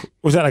 10.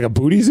 Was that like a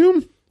booty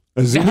Zoom?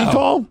 A Zoom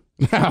call?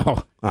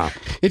 No. Oh.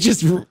 It's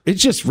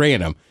just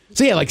random.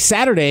 So, yeah, like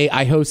Saturday,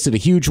 I hosted a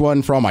huge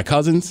one for all my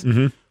cousins.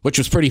 Mm-hmm. which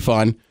was pretty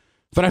fun.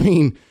 But I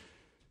mean,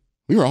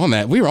 we were on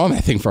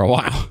that thing for a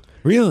while.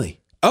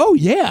 Really? Oh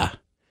yeah.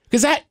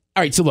 Because all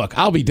right, so look,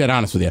 I'll be dead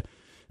honest with you.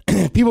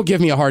 People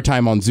give me a hard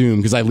time on Zoom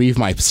because I leave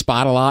my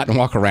spot a lot and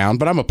walk around,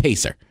 but I'm a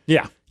pacer.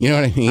 Yeah. You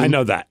know what I mean? I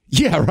know that.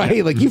 Yeah,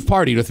 right? Like, you've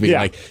partied with me.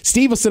 Yeah. Like,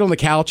 Steve will sit on the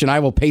couch and I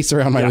will pace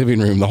around my living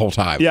room the whole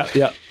time. Yeah,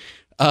 yeah.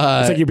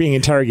 It's like you're being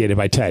interrogated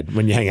by Ted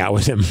when you hang out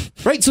with him.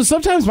 Right. So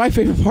sometimes my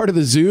favorite part of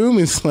the Zoom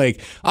is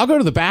like, I'll go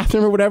to the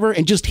bathroom or whatever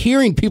and just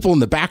hearing people in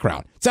the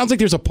background. Sounds like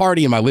there's a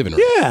party in my living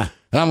room. Yeah.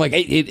 And I'm like,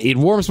 it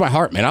warms my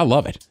heart, man. I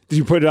love it. Did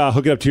you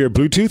hook it up to your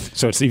Bluetooth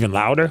so it's even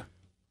louder?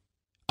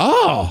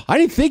 Oh, I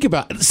didn't think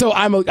about it. So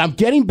I'm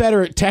getting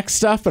better at tech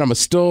stuff, but I'm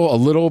still a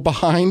little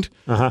behind.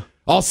 Uh-huh.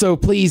 Also,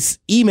 please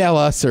email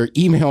us or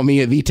email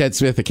me at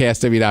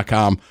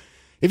thetedsmith@castw.com.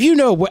 If you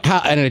know how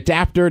an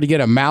adapter to get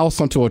a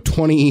mouse onto a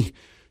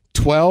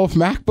 2012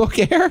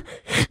 MacBook Air,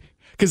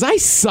 because I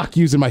suck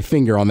using my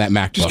finger on that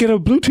MacBook. Just get a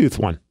Bluetooth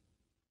one.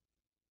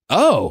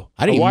 Oh,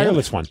 I didn't A know.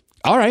 wireless one.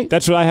 All right.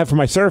 That's what I have for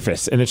my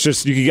Surface, and it's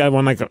just you can get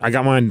one like I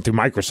got one through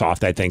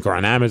Microsoft, I think, or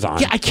on Amazon.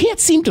 Yeah, I can't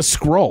seem to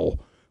scroll.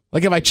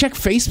 Like if I check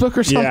Facebook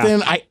or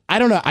something, I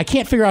don't know. I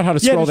can't figure out how to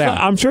scroll down.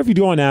 I'm sure if you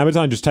do on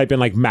Amazon, just type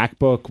in like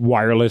MacBook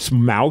wireless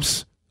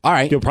mouse. All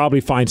right. You'll probably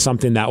find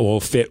something that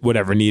will fit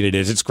whatever need it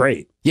is. It's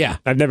great. Yeah.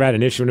 I've never had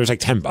an issue, and it was like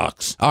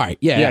 $10. All right.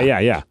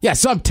 Yeah. Yeah,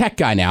 so I'm a tech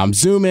guy now. I'm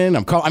zooming.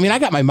 I mean, I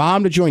got my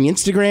mom to join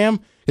Instagram.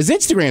 Because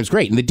Instagram's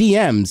great. In the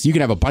DMs, you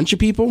can have a bunch of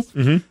people,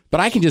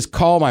 but I can just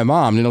call my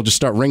mom, and it'll just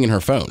start ringing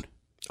her phone.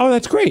 Oh,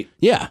 that's great.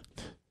 Yeah.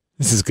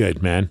 This is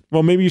good, man.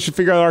 Well, maybe you should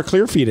figure out our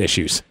clear feed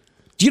issues.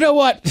 Do you know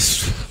what?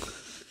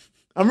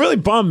 I'm really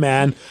bummed,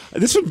 man.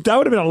 That would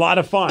have been a lot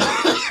of fun.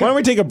 Why don't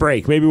we take a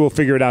break? Maybe we'll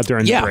figure it out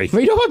during the break.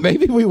 You know what?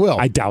 Maybe we will.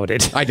 I doubt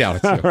it. I doubt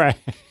it, too. All right.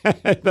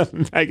 The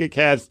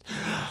MegaCast.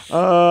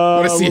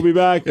 We'll be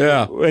back.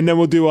 Yeah. And then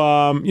we'll do,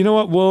 you know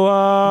what?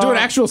 We'll do an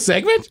actual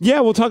segment?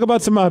 Yeah, we'll talk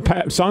about some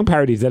song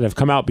parodies that have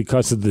come out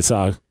because of this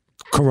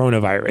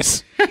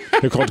coronavirus.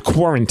 They're called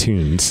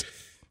Quarantunes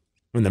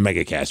when the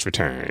MegaCast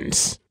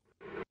returns.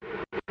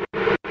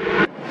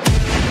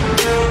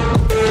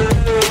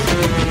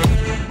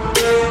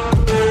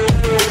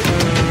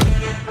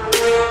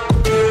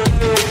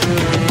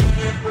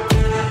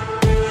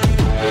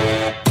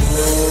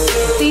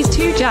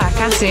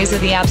 Jackasses are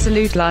the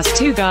absolute last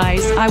two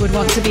guys I would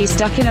want to be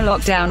stuck in a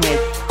lockdown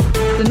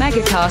with. The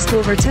MegaCast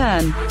will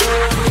return.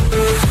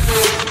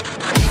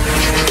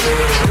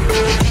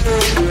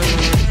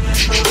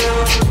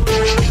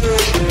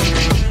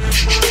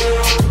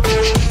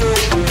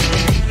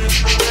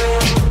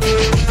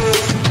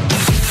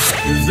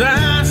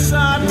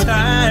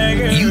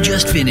 You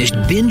just finished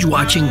binge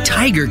watching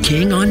Tiger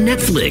King on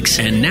Netflix,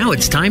 and now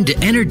it's time to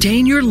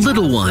entertain your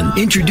little one.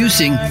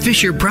 Introducing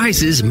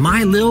Fisher-Price's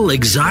My Little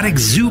Exotic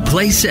Zoo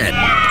playset.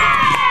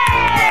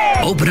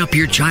 Open up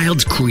your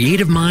child's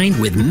creative mind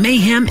with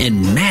mayhem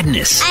and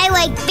madness. I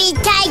like big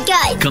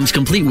tigers. Comes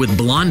complete with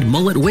blonde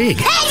mullet wig.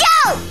 Hey,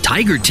 go!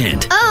 Tiger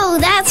tent. Oh,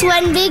 that's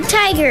one big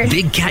tiger.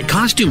 Big cat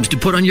costumes to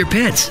put on your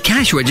pets.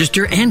 Cash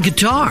register and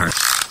guitar.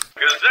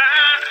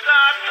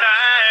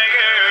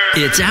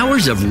 It's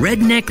hours of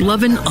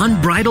redneck-loving,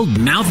 unbridled,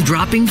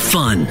 mouth-dropping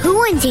fun. Who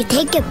wants to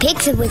take a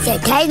picture with a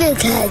tiger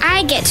cub?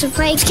 I get to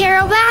play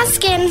Carol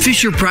Baskin.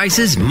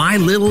 Fisher-Price's My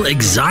Little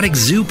Exotic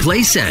Zoo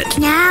playset.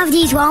 Can I have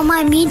these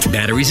Walmart meats?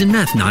 Batteries and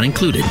meth not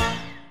included.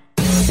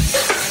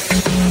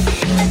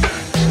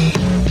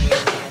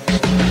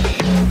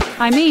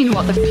 I mean,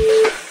 what the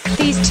f***?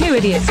 These two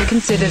idiots are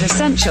considered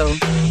essential.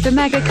 The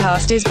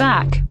MegaCast is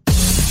back.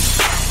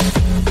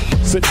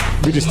 So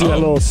we just do that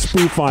little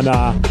spoof on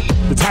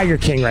the Tiger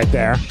King right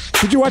there.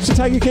 Did you watch the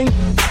Tiger King?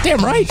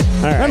 Damn right.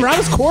 All right. Remember, I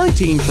was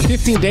quarantined for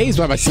 15 days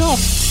by myself.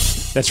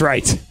 That's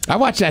right. I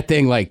watched that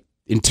thing like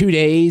in 2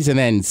 days, and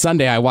then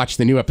Sunday I watched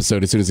the new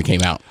episode as soon as it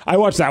came out. I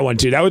watched that one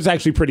too. That was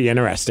actually pretty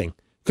interesting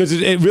because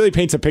it really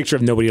paints a picture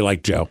of nobody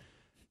like Joe.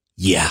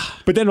 Yeah.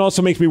 But then it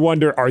also makes me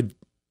wonder,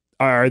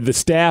 are the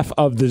staff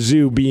of the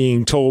zoo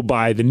being told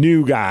by the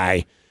new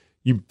guy,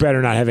 you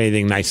better not have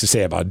anything nice to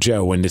say about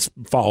Joe when this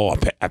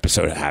follow-up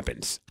episode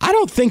happens? I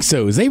don't think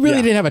so. They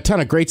really didn't have a ton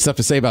of great stuff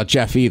to say about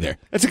Jeff either.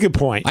 That's a good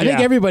point. I think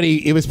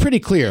everybody, it was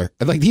pretty clear.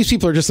 Like, these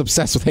people are just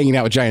obsessed with hanging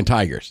out with giant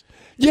tigers.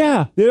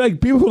 Yeah. They're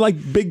like people who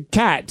like big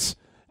cats.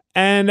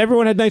 And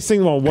everyone had nice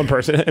things. Well, one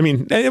person. I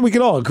mean, and we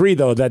can all agree,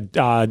 though,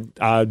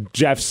 that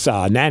Jeff's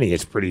nanny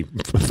is pretty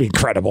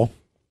incredible.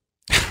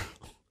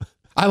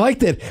 I like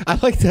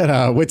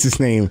that. What's his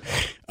name?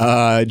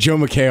 Joe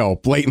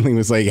McHale blatantly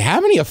was like, "How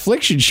many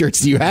affliction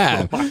shirts do you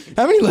have?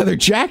 How many leather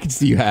jackets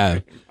do you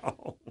have?"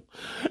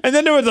 And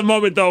then there was a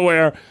moment though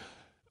where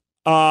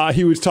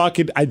he was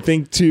talking, I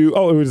think, to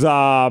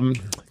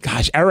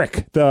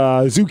Eric,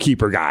 the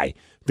zookeeper guy,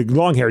 the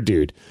long-haired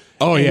dude.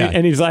 Oh yeah,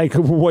 and he's like,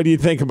 "What do you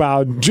think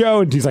about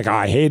Joe?" And he's like,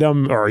 "I hate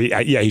him," or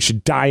he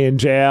should die in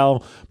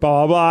jail.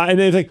 Blah blah blah. And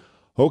then he's like,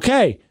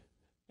 "Okay."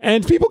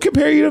 And people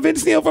compare you to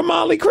Vince Neil from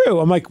Motley Crue.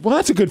 I'm like, well,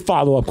 that's a good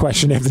follow-up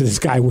question after this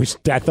guy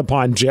wished death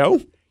upon Joe.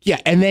 Yeah,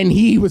 and then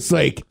he was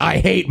like, I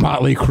hate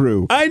Motley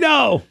Crue. I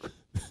know.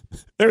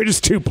 They were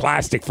just too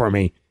plastic for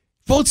me.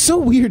 Well, it's so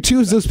weird too.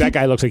 Is that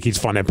guy looks like he's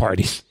fun at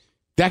parties.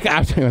 That guy,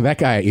 I'm telling you, that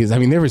guy is. I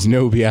mean, there was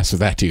no BS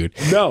with that dude.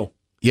 No.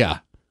 Yeah.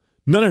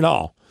 None at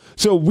all.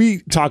 So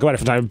we talk about it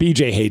from time.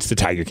 BJ hates the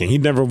Tiger King.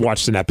 He'd never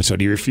watched an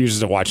episode. He refuses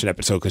to watch an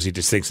episode because he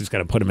just thinks it's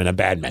going to put him in a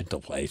bad mental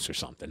place or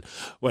something.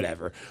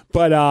 Whatever.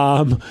 But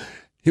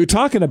he was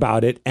talking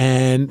about it,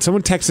 and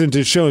someone texted into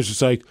the show. It's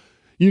just like,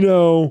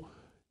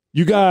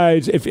 you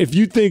guys, if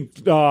you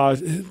think,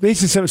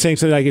 basically saying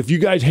something like, if you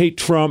guys hate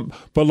Trump,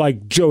 but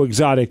like Joe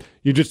Exotic,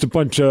 you're just a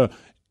bunch of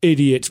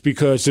idiots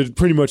because they're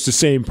pretty much the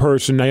same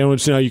person. I don't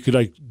understand how you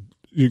could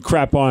you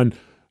crap on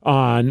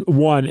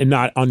one and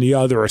not on the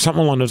other or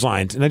something along those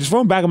lines. And I just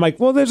wrote back. I'm like,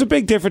 well, there's a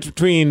big difference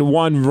between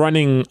one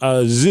running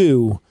a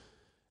zoo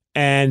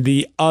and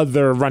the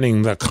other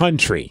running the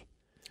country.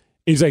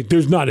 He's like,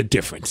 there's not a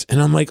difference.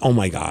 And I'm like, oh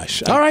my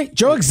gosh. All right.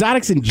 Joe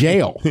Exotic's in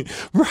jail.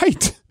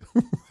 Right.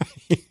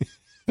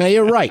 Now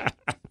you're right.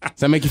 Does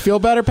that make you feel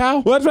better,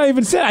 pal? Well, that's what I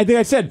even said. I think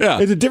I said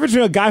there's a difference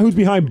between a guy who's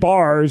behind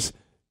bars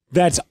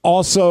that's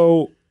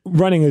also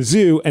running a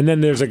zoo, and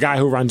then there's a guy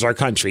who runs our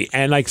country.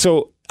 And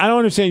so I don't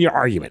understand your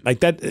argument.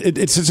 Like that,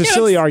 it's just a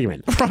silly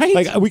argument, right?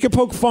 Like we could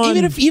poke fun.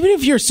 Even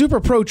if you're a super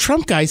pro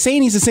Trump guy,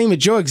 saying he's the same as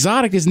Joe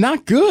Exotic is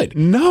not good.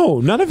 No,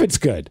 none of it's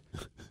good.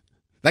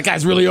 That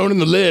guy's really owning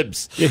the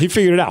libs. Yeah, he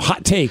figured it out.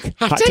 Hot take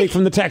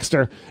from the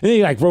texter, and then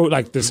he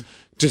wrote this.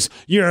 Just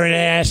you're an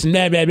ass and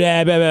blah, blah,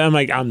 blah, blah, blah. I'm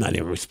like, I'm not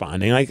even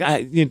responding.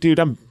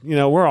 Dude,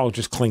 we're all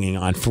just clinging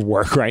on for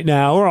work right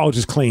now. We're all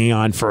just clinging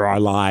on for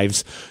our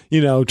lives,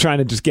 trying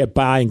to just get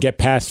by and get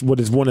past what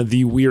is one of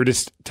the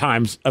weirdest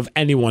times of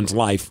anyone's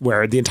life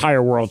where the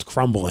entire world's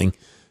crumbling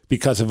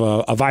because of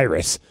a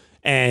virus.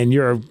 And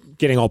you're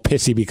getting all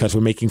pissy because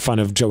we're making fun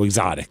of Joe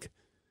Exotic.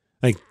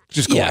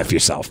 Just go F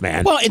yourself,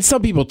 man. Well, and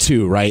some people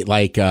too, right?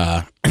 What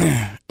was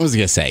I going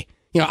to say?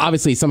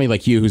 Obviously somebody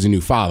like you who's a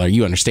new father,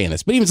 you understand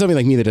this. But even somebody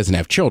like me that doesn't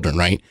have children,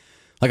 right?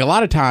 Like a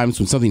lot of times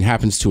when something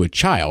happens to a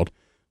child,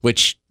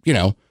 which,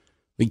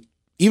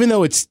 even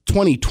though it's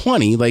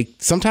 2020,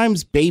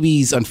 sometimes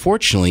babies,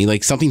 unfortunately,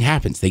 something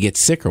happens. They get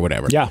sick or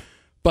whatever. Yeah.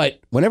 But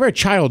whenever a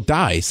child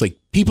dies,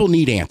 people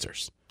need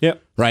answers.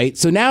 Yep. Right?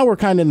 So now we're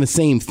kind of in the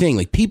same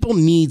thing. People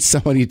need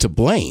somebody to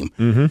blame.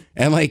 Mm-hmm.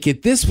 And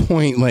at this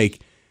point,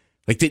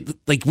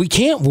 we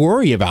can't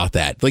worry about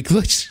that.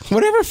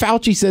 Whatever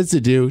Fauci says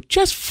to do,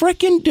 just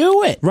frickin'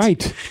 do it.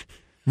 Right.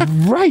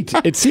 Right.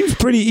 It seems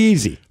pretty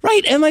easy.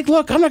 Right. And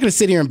look, I'm not going to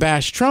sit here and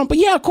bash Trump, but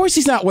yeah, of course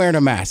he's not wearing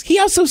a mask. He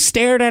also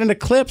stared at an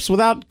eclipse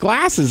without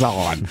glasses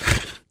on.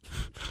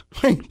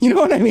 You know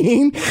what I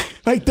mean?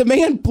 The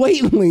man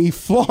blatantly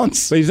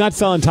flaunts. But he's not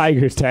selling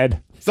tigers,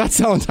 Ted. He's not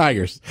selling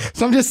tigers.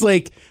 So I'm just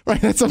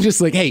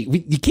hey,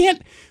 you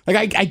can't,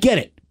 I get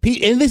it.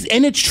 And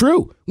it's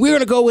true. We're going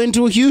to go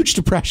into a huge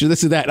depression,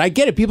 this and that. And I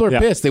get it. People are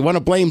pissed. They want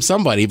to blame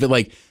somebody.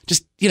 But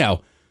just,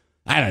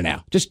 I don't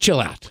know. Just chill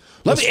out.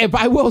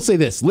 I will say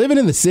this. Living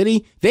in the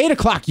city, the 8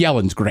 o'clock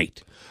yelling's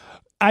great.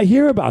 I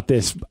hear about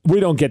this. We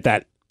don't get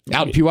that.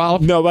 Out in Puyallup?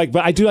 No, but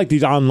I do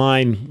these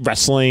online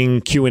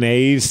wrestling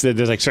Q&As.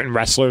 There's certain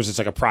wrestlers. It's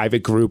a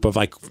private group of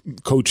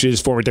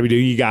coaches, former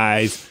WWE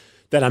guys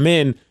that I'm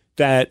in.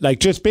 That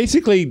just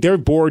basically they're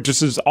bored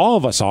just as all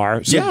of us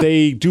are. So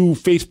they do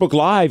Facebook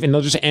Live and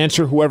they'll just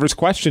answer whoever's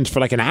questions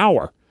for an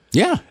hour.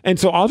 Yeah. And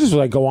so I'll just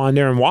go on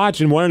there and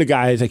watch. And one of the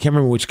guys, I can't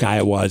remember which guy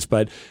it was,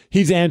 but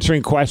he's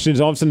answering questions.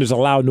 All of a sudden there's a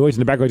loud noise in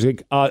the background. He's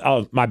like,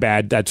 oh, my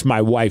bad. That's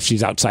my wife.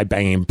 She's outside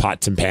banging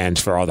pots and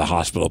pans for all the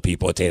hospital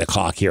people. It's 8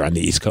 o'clock here on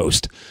the East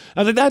Coast.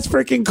 I was like, that's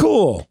freaking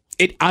cool.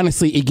 It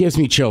honestly, it gives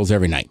me chills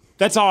every night.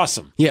 That's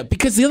awesome. Yeah.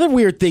 Because the other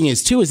weird thing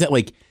is too, is that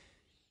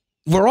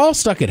we're all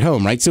stuck at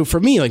home, right? So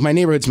for me, my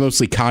neighborhood's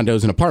mostly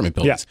condos and apartment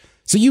buildings. Yeah.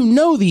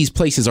 So these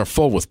places are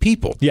full with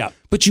people. Yeah.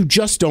 But you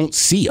just don't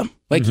see them.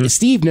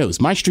 Steve knows,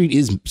 my street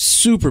is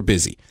super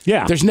busy.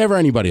 Yeah. There's never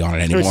anybody on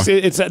it anymore.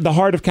 It's at the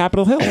heart of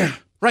Capitol Hill.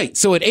 Right.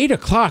 So at 8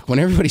 o'clock, when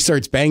everybody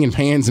starts banging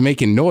pans and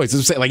making noise,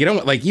 it's you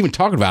don't even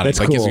talking about it. It's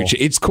cool.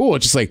 It's cool.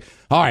 It's just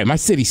all right, my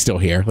city's still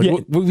here.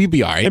 We'll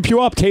be all right. And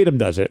Puyallup Tatum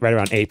does it right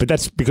around 8, but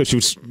that's because she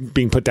was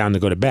being put down to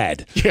go to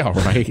bed. Yeah,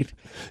 right.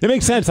 It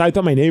makes sense. I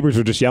thought my neighbors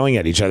were just yelling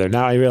at each other.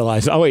 Now I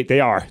realize, oh wait, they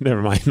are.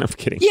 Never mind. I'm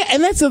kidding. Yeah,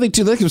 and that's the thing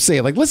too. Like I was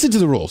saying, listen to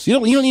the rules. You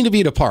don't need to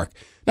be at a park.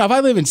 Now, if I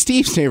live in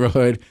Steve's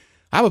neighborhood,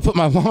 I would put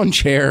my lawn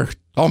chair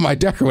on my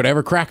deck or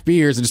whatever, crack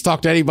beers, and just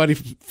talk to anybody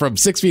from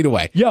 6 feet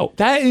away. Yo,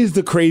 that is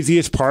the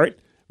craziest part.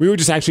 We were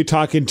just actually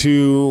talking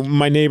to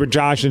my neighbor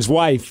Josh and his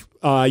wife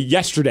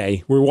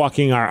yesterday. We were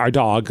walking our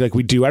dog like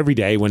we do every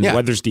day when the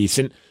weather's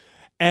decent.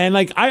 And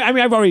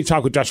I've already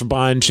talked with Josh a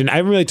bunch, and I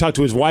haven't really talked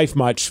to his wife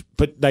much.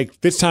 But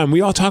this time,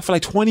 we all talked for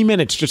 20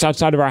 minutes just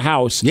outside of our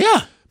house.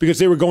 Yeah, because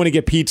they were going to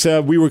get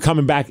pizza. We were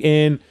coming back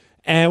in,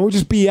 and we're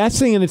just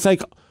BSing. And it's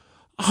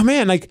oh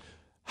man,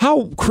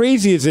 how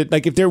crazy is it?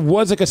 If there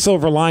was a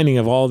silver lining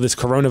of all this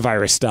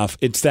coronavirus stuff,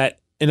 it's that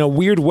in a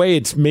weird way,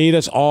 it's made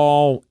us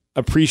all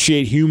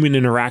appreciate human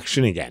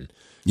interaction again.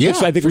 Yeah,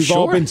 I think we've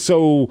all been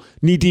so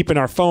knee deep in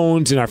our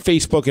phones and our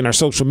Facebook and our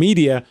social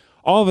media.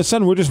 All of a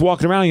sudden, we're just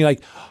walking around and you're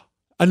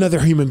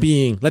another human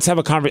being. Let's have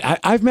a conversation.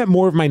 I've met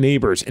more of my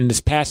neighbors in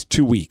this past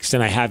 2 weeks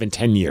than I have in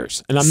 10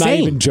 years. And I'm not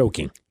even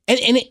joking. And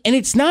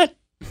it's not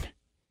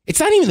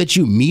even that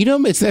you meet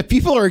them. It's that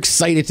people are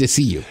excited to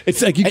see you.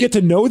 It's like you get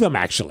to know them,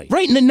 actually.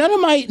 Right. And none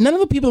of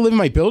the people who live in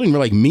my building were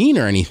like mean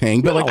or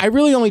anything. But like I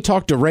really only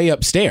talked to Ray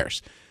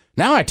upstairs.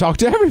 Now I talk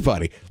to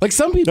everybody. Like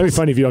some people. That'd be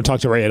funny if you don't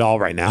talk to Ray at all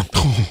right now.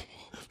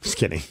 Just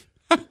kidding.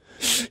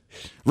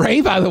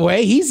 Ray, by the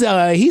way,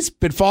 he's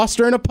been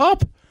fostering a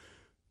pup.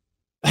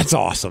 That's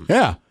awesome.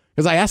 Yeah.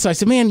 Because I asked him, I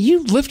said, man,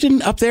 you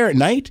lifting up there at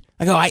night?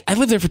 I go, I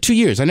lived there for 2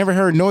 years. I never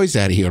heard a noise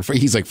out of you.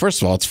 He's like,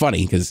 first of all, it's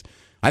funny because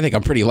I think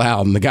I'm pretty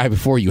loud, and the guy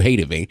before you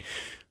hated me.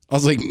 I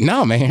was like,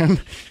 no, man.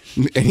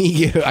 And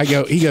he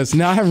goes,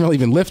 no, I haven't really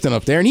been lifting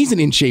up there. And he's an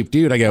in-shape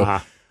dude. I go,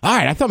 all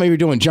right, I thought maybe you were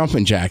doing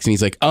jumping jacks. And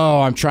he's like,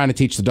 oh, I'm trying to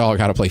teach the dog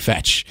how to play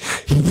fetch.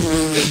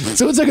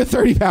 So it's like a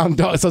 30-pound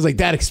dog. So I was like,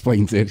 that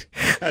explains it.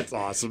 That's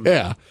awesome.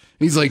 Yeah.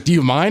 He's like, do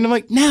you mind? I'm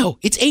like, no,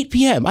 it's 8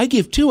 p.m. I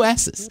give 2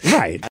 S's.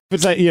 Right. If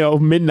it's like,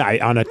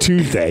 midnight on a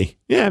Tuesday,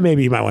 yeah,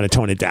 maybe you might want to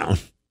tone it down.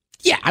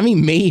 Yeah, I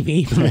mean,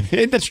 maybe.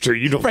 That's true.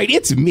 You don't. Right,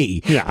 it's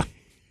me. Yeah.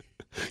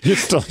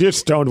 You're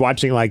stoned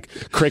watching like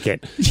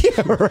cricket.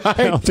 Yeah, right.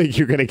 I don't think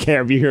you're going to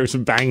care if you hear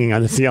some banging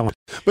on the ceiling.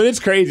 But it's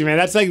crazy, man.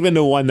 That's like been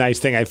the one nice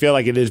thing. I feel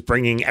like it is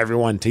bringing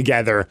everyone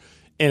together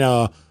in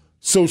a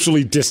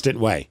socially distant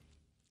way.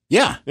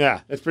 Yeah.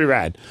 Yeah, that's pretty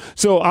rad.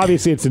 So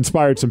obviously it's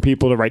inspired some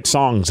people to write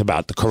songs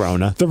about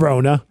the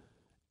Rona.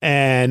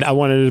 And I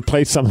wanted to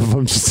play some of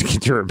them just to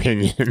get your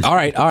opinion. All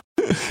right.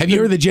 Have you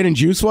heard the gin and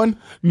juice one?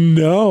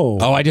 No.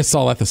 Oh, I just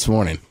saw that this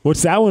morning.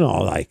 What's that one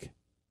all like?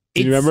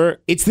 Do you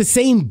remember? It's the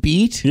same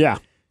beat. Yeah.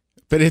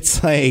 But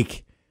it's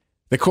like,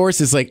 the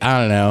chorus is like, I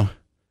don't know,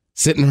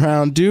 sitting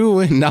around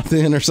doing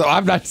nothing or so.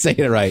 I'm not saying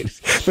it right.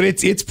 But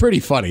it's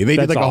pretty funny. They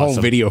did like a whole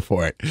video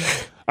for it.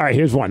 All right,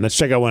 here's one. Let's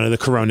check out one of the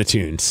Corona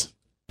tunes.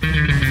 I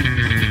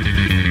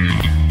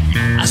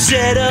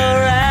sit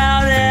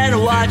around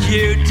and watch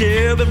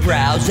YouTube and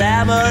browse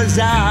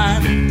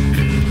Amazon.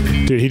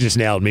 Dude, he just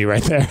nailed me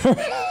right there.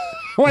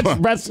 Watch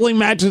wrestling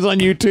matches on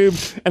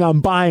YouTube, and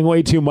I'm buying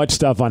way too much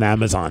stuff on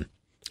Amazon.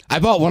 I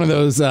bought one of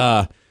those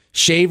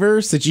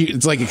shavers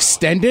it's like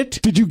extended.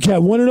 Did you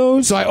get one of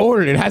those? So I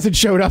ordered it. It hasn't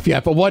showed up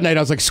yet, but one night I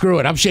was like, screw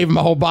it. I'm shaving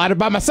my whole body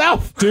by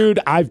myself. Dude,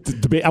 I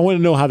want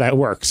to know how that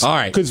works. All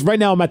right. Because right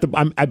now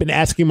I've been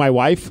asking my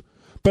wife,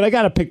 but I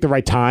got to pick the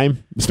right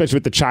time, especially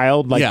with the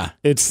child. Like, yeah.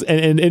 It's,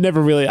 and it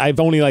never really, I've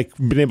only like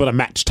been able to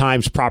match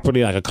times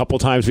properly like a couple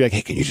times. Be like,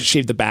 hey, can you just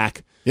shave the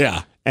back?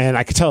 Yeah. And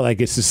I could tell like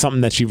this is something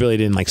that she really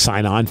didn't like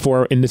sign on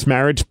for in this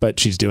marriage, but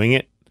she's doing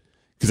it.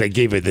 Because I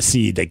gave her the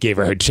seed that gave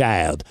her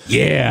child.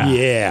 Yeah.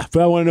 Yeah.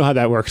 But I want to know how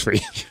that works for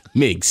you.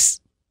 Migs.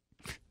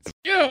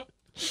 Yeah.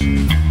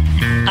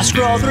 I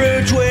scroll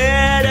through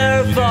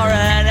Twitter for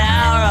an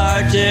hour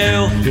or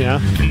two.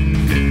 Yeah.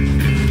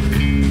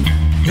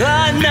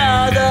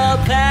 Another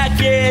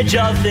package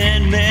of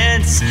Thin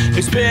Mints.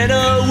 It's been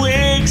a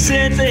week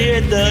since I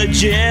hit the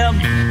gym.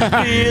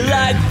 Feel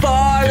like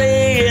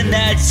Farley in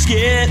that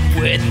skit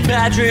with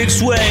Patrick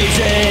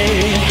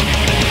Swayze.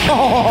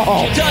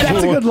 Oh,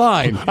 that's a good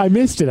line. I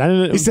missed it. I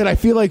don't know. He said, I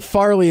feel like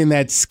Farley in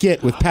that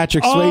skit with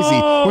Patrick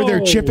Swayze where they're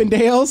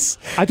Chippendales.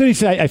 I thought he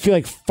said, I feel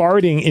like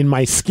farting in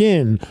my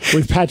skin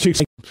with Patrick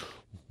Swayze.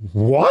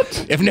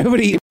 What? If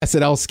nobody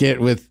SNL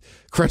skit with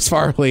Chris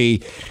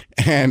Farley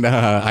and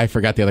I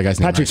forgot the other guy's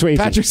name. Patrick Swayze.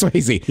 Patrick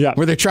Swayze. Yeah.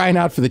 Where they're trying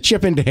out for the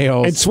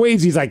Chippendales. And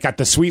Swayze's like got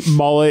the sweet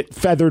mullet,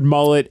 feathered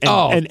mullet,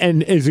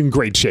 and is in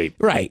great shape.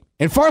 Right.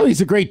 And Farley's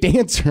a great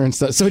dancer and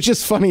stuff. So it's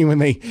just funny when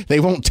they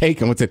won't take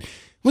him. What's it?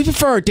 We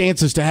prefer our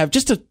dancers to have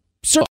just a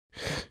circle.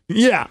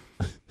 Yeah.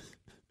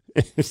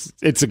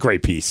 It's a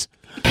great piece.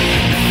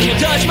 You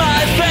touch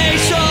my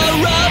face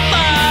or rub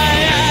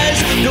my eyes.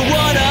 Don't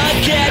wanna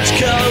catch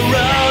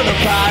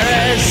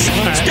coronavirus.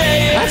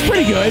 Stay That's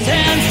pretty good.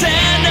 And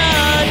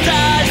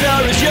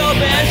sanitizer is your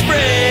best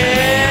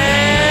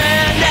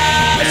friend.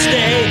 Now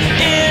stay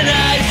in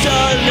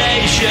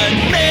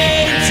isolation.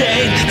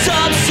 Maintain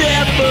some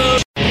simple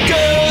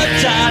good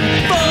time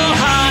for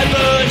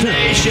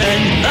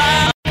hibernation.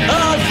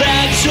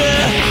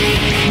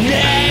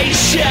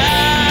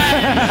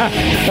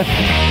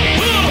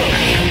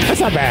 That's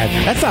not bad.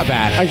 That's not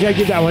bad. I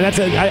give that one.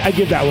 I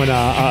give that one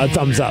a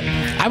thumbs up.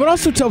 I would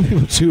also tell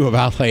people too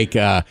about like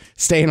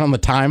staying on the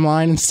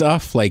timeline and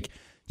stuff. Like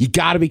you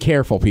got to be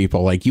careful,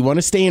 people. Like you want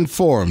to stay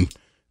informed,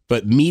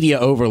 but media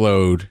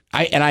overload.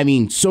 I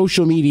mean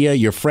social media,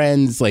 your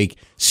friends, like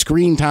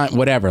screen time,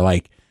 whatever.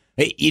 Like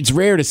it's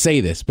rare to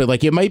say this, but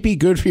like it might be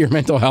good for your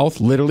mental health,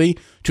 literally,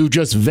 to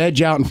just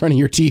veg out in front of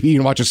your TV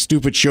and watch a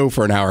stupid show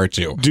for an hour or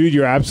two. Dude,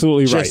 you're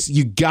absolutely right.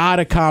 You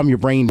gotta calm your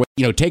brain.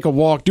 You know, take a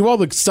walk, do all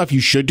the stuff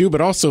you should do,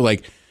 but also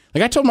like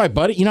I told my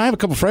buddy, I have a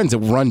couple friends that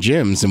run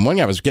gyms, and one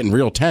guy was getting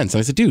real tense, and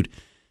I said, dude,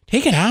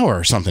 take an hour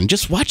or something,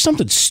 just watch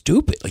something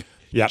stupid, like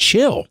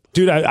chill.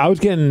 Dude, I was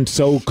getting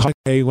so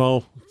okay.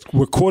 Well,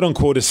 we're quote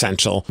unquote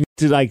essential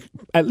to like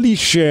at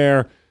least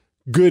share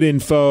good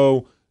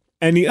info.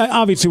 And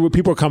obviously,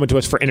 people are coming to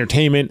us for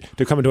entertainment.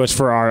 They're coming to us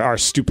for our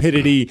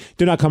stupidity.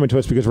 They're not coming to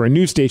us because we're a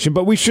news station,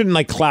 but we shouldn't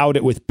like cloud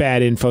it with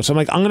bad info. So I'm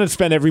like, I'm going to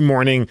spend every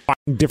morning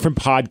finding different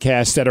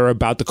podcasts that are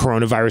about the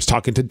coronavirus,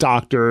 talking to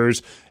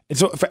doctors. And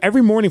so for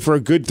every morning for a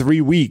good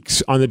 3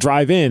 weeks on the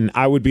drive in,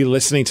 I would be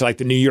listening to like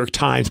the New York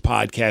Times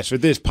podcast or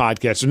this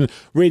podcast. And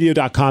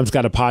radio.com's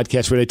got a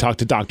podcast where they talk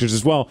to doctors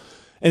as well.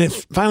 And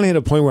it finally hit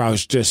a point where I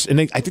was just, and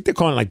I think they're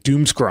calling it like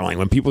doom scrolling,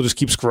 when people just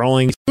keep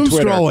scrolling. Doom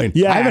Twitter. scrolling.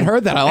 Yeah. I haven't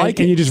heard that. I like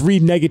it. And you just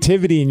read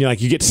negativity and you're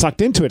like, you get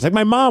sucked into it. It's like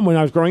my mom when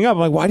I was growing up. I'm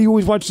like, why do you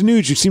always watch the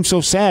news? You seem so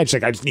sad. She's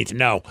like, I just need to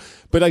know.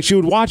 But like she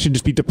would watch and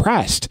just be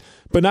depressed.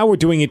 But now we're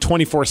doing it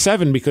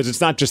 24/7 because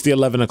it's not just the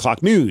 11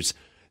 o'clock news.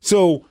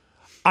 So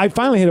I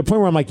finally hit a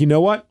point where I'm like, you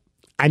know what?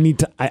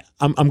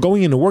 I'm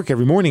going into work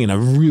every morning in a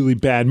really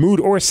bad mood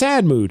or a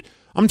sad mood.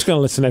 I'm just going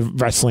to listen to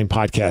wrestling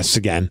podcasts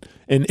again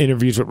and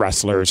interviews with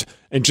wrestlers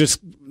and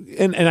just,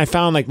 and I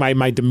found like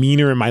my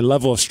demeanor and my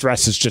level of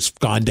stress has just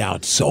gone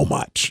down so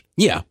much.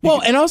 Yeah.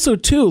 Well, and also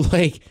too,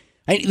 like,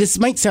 this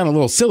might sound a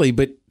little silly,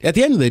 but at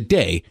the end of the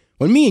day,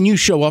 when me and you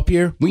show up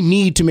here, we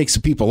need to make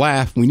some people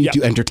laugh. We need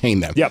to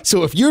entertain them. Yep.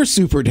 So if you're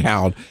super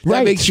down,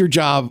 that makes your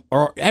job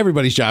or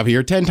everybody's job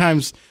here 10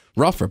 times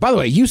rougher. By the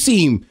way, you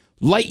seem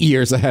light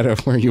years ahead of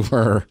where you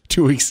were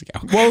 2 weeks ago.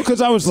 Well,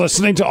 because I was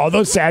listening to all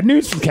those sad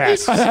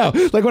newscasts. I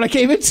know. Like when I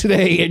came in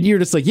today and you're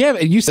just like, yeah,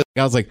 and you said,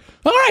 I was like,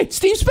 all right,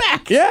 Steve's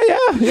back. Yeah.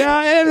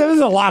 There's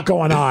a lot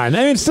going on. I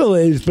mean, it still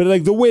is, but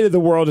like the weight of the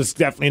world is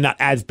definitely not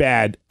as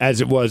bad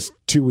as it was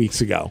 2 weeks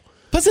ago.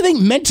 Plus, I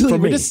think mentally,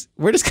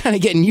 we're just kind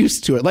of getting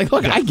used to it. Like,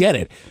 look, I get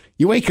it.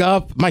 You wake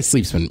up, my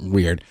sleep's been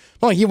weird.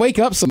 Well, you wake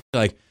up,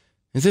 like,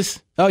 is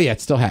this? Oh yeah,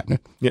 it's still happening.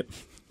 Yep.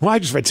 Well, I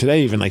just read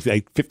today, even like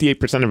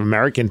 58% of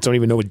Americans don't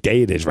even know what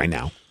day it is right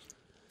now.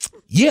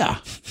 Yeah,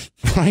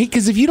 right.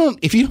 Because if you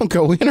don't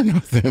go in or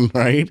nothing,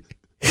 right?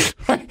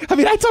 I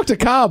mean, I talked to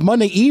Cobb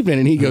Monday evening,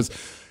 and he goes,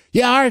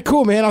 "Yeah, all right,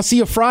 cool, man. I'll see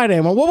you Friday."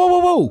 I'm like,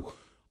 "Whoa!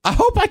 I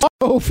hope I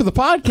go for the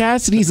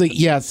podcast." And he's like,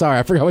 "Yeah, sorry,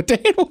 I forgot what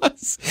day it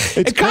was."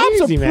 It's Cobb's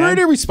crazy, a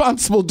pretty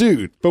responsible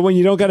dude. But when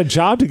you don't got a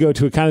job to go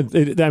to,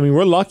 I mean,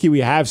 we're lucky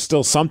we have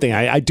still something.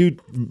 I do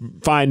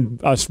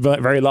find us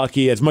very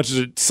lucky, as much as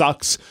it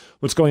sucks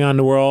what's going on in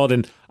the world.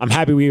 And I'm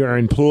happy we are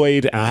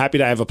employed. And I'm happy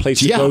to have a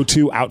place to go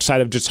to outside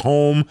of just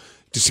home,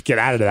 just to get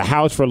out of the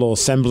house for a little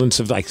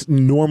semblance of like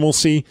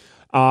normalcy.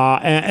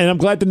 And I'm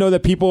glad to know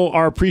that people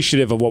are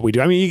appreciative of what we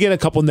do. I mean, you get a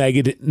couple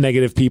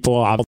negative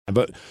people,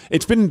 but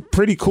it's been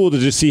pretty cool to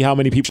just see how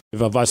many people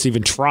of us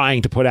even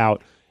trying to put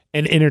out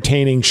an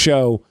entertaining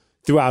show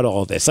throughout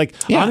all of this. Like,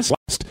 honestly,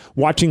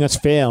 watching us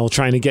fail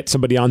trying to get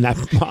somebody on that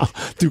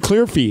through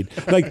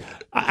Clearfeed. Like,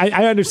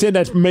 I understand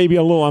that's maybe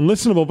a little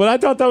unlistenable, but I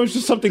thought that was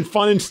just something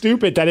fun and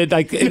stupid that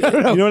you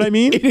know what I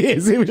mean? It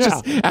is. It was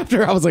just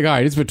after I was like, all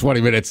right, it's been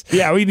 20 minutes.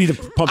 Yeah, we need to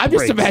pump the I'm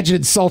just brakes.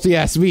 imagining salty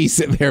ass me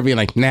sitting there being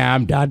like, nah,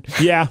 I'm done.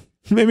 Yeah,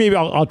 maybe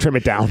I'll trim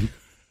it down.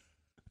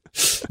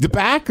 The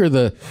back or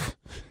the...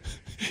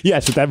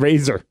 Yes, with that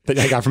razor that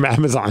I got from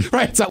Amazon.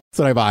 Right, so that's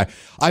what I buy.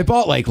 I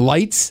bought like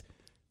lights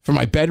for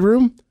my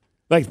bedroom.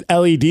 Like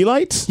LED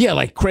lights? Yeah,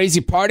 like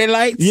crazy party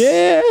lights.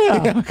 Yeah.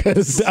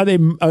 Are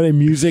they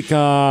music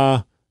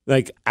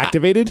like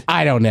activated?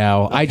 I don't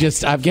know. I'm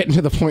getting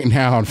to the point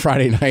now on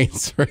Friday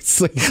nights where it's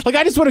like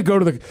I just want to go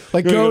to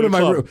go to my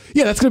room.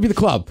 Yeah, that's gonna be the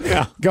club.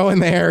 Yeah, go in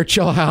there,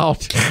 chill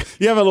out.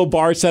 You have a little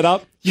bar set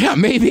up? Yeah,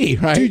 maybe.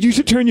 Right, dude. You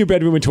should turn your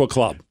bedroom into a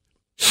club.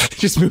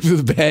 Just move to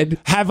the bed.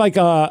 Have like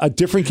a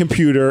different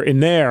computer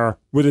in there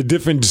with a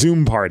different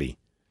Zoom party.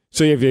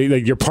 So you have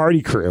like your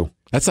party crew.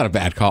 That's not a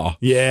bad call.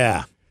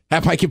 Yeah.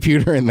 Have my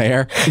computer in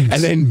there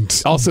and then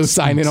also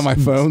sign in on my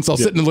phone. So I'll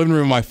sit in the living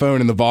room with my phone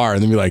in the bar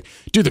and then be like,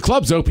 dude, the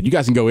club's open. You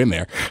guys can go in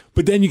there.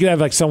 But then you could have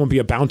like someone be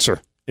a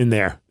bouncer in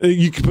there.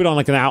 You could put on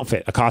like an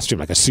outfit, a costume,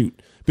 like a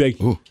suit. Be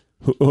like,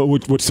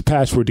 what's the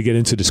password to get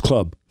into this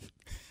club?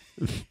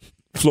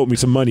 Float me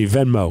some money,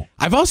 Venmo.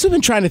 I've also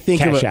been trying to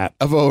think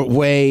of a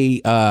way.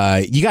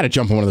 You got to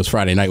jump on one of those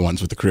Friday night ones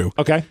with the crew.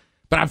 Okay.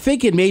 But I'm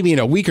thinking maybe in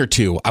a week or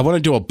two, I want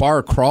to do a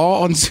bar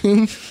crawl on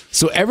Zoom.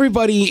 So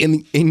everybody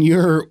in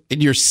your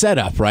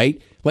setup,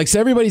 right? Like, so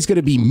everybody's going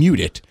to be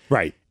muted.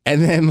 Right.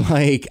 And then,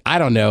 like, I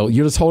don't know,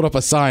 you just hold up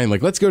a sign,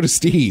 like, let's go to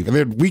Steve. And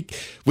then we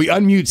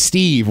unmute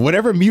Steve,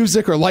 whatever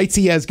music or lights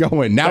he has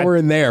going. Now we're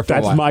in there for a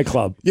while. That's my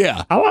club.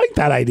 Yeah. I like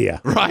that idea.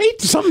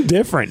 Right? Something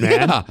different,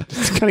 man. Yeah.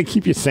 Just kind of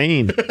keep you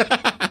sane.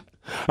 All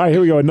right,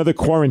 here we go. Another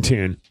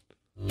quarantine.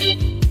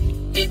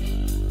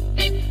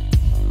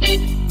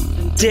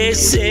 Day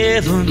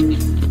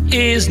 7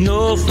 is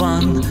no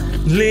fun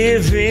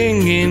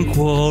living in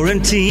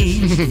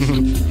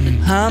quarantine.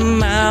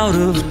 I'm out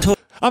of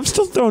I'm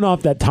still thrown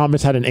off that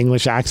Thomas had an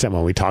English accent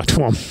when we talked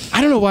to him.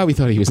 I don't know why we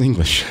thought he was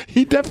English.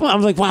 He definitely, I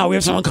was like, wow, we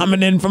have someone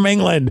coming in from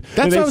England.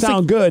 They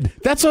sound good.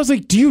 That's why I was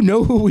like, do you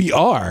know who we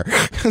are?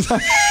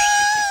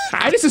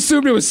 I just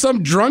assumed it was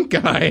some drunk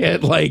guy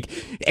at like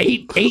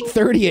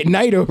 8:30 at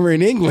night over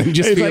in England.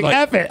 Just being like,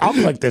 F it, I'll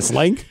click this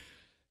link.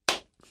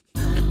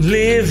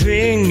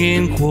 Living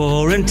in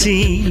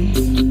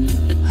quarantine,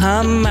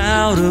 I'm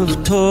out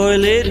of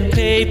toilet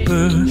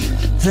paper.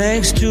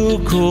 Thanks to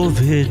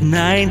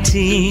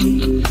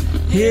COVID-19,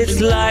 it's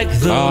like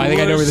the I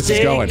think I know where this is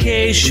going.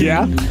 vacation.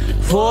 Yeah?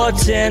 For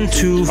 10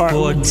 to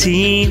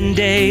 14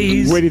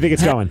 days. Where do you think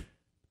it's going?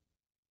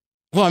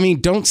 Well, I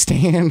mean, Don't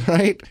Stand,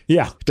 right?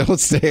 Yeah. Don't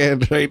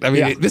Stand, right? I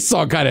mean, this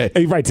song kind of...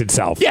 It writes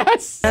itself.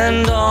 Yes!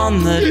 And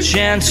on the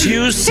chance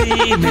you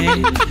see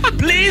me,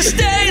 please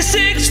stay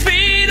 6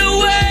 feet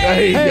away.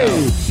 There you go.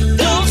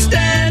 Don't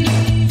stand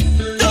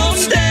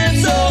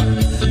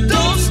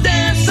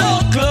so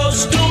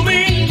close to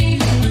me.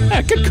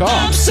 Yeah, good call.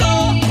 I'm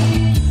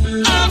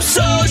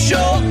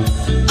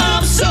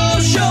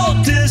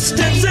social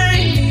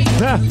distancing.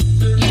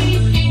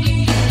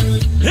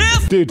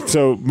 Dude,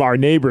 so our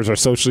neighbors are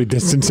socially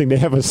distancing. They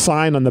have a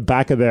sign on the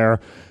back of their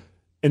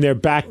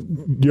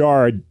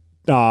backyard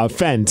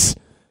fence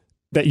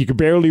that you could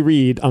barely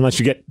read unless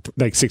you get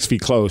like 6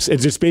 feet close. It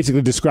just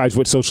basically describes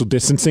what social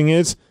distancing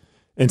is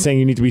and saying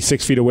you need to be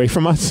 6 feet away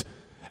from us.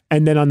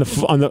 And then on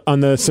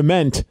the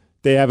cement,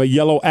 they have a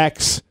yellow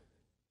X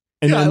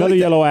and then another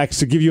yellow X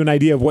to give you an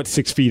idea of what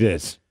 6 feet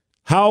is.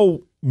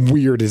 How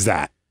weird is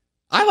that?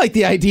 I like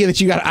the idea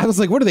that I was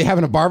like, what are they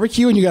having, a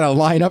barbecue and you got to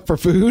line up for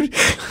food?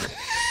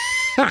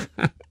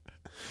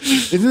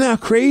 Isn't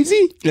that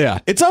crazy? Yeah.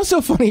 It's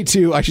also funny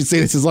too. I should say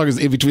this as long as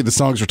in between the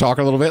songs we're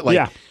talking a little bit. Like,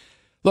 yeah.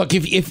 Look,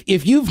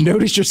 if you've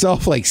noticed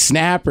yourself like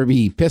snap or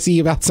be pissy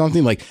about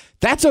something, like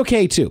that's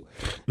okay too.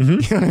 Mm-hmm. You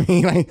know what I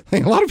mean?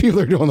 Like a lot of people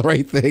are doing the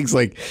right things.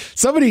 Like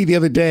somebody the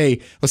other day I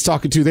was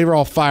talking to, they were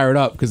all fired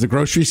up because the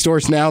grocery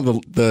stores now,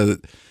 the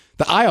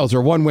aisles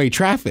are one-way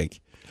traffic.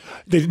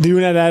 They're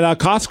doing that at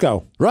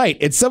Costco. Right.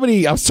 And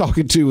somebody I was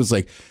talking to was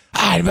like,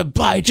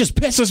 it just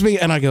pisses me.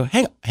 And I go,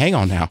 hang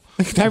on now.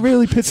 That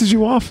really pisses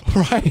you off?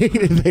 Right.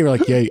 And they were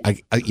like, yeah. I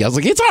was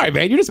like, it's all right,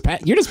 man. You're just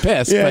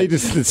pissed. Yeah,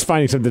 it's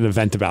finding something to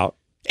vent about.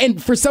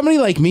 And for somebody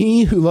like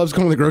me who loves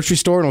going to the grocery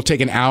store and will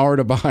take an hour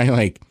to buy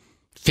like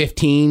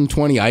 15,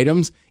 20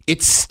 items,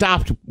 it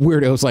stopped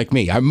weirdos like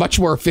me. I'm much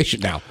more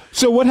efficient now.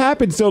 So what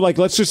happens? So like,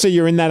 let's just say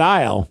you're in that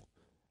aisle.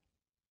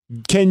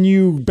 Can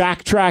you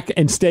backtrack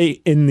and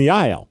stay in the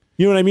aisle?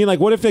 You know what I mean?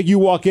 Like, what if like you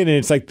walk in and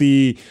it's like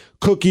the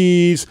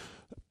cookies,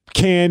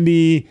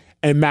 candy,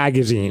 and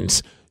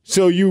magazines.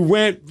 So you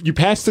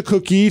passed the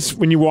cookies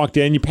when you walked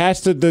in, you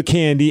passed the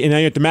candy, and now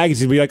you're at the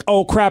magazines. Be like,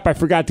 oh crap, I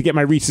forgot to get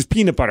my Reese's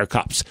peanut butter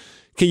cups.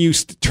 Can you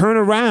turn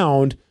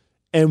around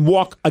and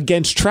walk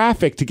against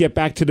traffic to get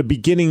back to the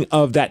beginning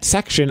of that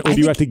section, or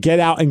do you have to get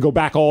out and go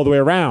back all the way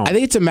around? I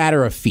think it's a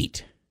matter of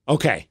feet.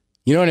 Okay.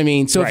 You know what I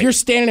mean? So if you're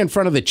standing in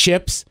front of the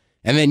chips,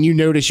 and then you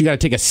notice you got to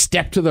take a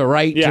step to the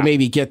right to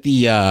maybe get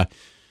the,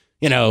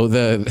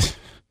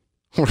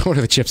 what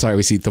are the chips I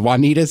always eat? The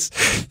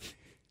Juanitas?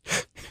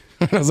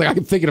 I was like,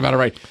 I'm thinking about it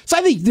right. So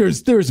I think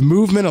there's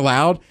movement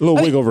allowed. A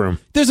little wiggle room.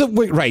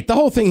 Right. The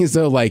whole thing is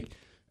though, like,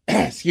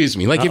 excuse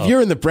me, like if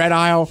you're in the bread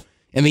aisle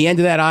and the end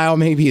of that aisle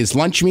maybe is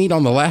lunch meat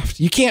on the left,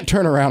 you can't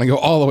turn around and go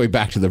all the way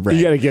back to the bread.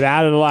 You got to get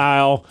out of the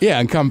aisle.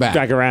 Yeah, and come back.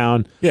 Back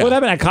around. Yeah. What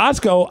happened at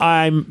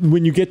Costco,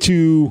 when you get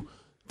to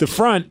the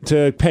front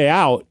to pay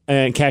out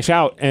and cash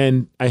out,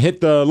 and I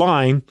hit the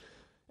line,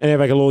 and they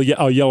have like a little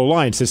yellow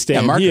line says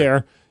stand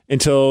here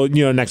until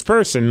next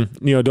person.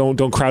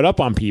 Don't crowd up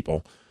on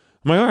people.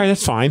 I'm like, all right,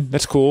 that's fine,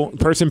 that's cool.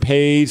 Person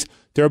pays.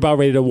 They're about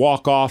ready to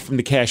walk off from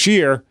the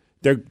cashier.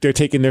 They're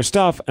taking their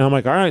stuff, and I'm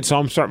like, all right. So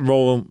I'm starting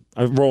rolling.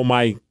 I roll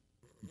my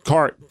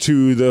cart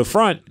to the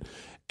front,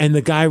 and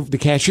the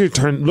cashier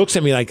looks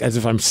at me like as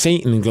if I'm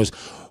Satan and goes,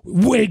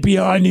 "Wait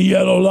behind the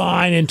yellow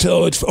line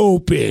until it's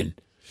open."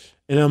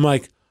 And I'm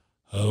like,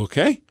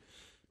 okay.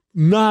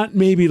 Not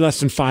maybe less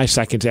than 5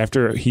 seconds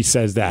after he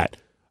says that,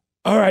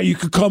 all right, you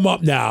could come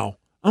up now.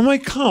 I'm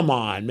like, come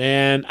on,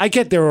 man. I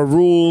get there are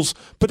rules,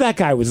 but that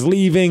guy was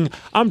leaving.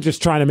 I'm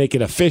just trying to make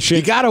it efficient.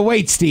 You got to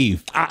wait,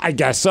 Steve. I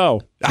guess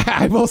so.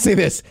 I will say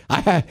this.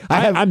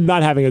 I'm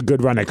not having a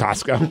good run at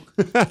Costco.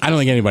 I don't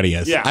think anybody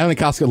is. Yeah. I don't think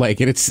Costco like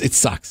it. It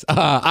sucks.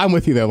 I'm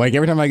with you, though. Like,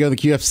 every time I go to the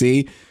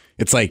QFC,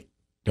 it's like,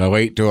 do I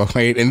wait?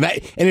 And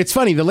it's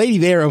funny. The lady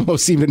there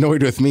almost seemed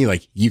annoyed with me.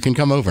 Like, you can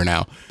come over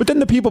now. But then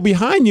the people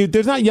behind you,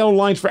 there's not yellow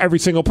lines for every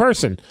single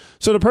person.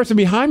 So the person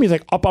behind me is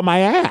like up on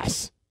my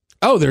ass.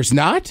 Oh, there's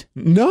not?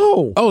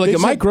 No. Oh, like at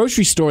my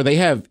grocery store, they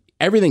have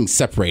everything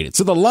separated.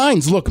 So the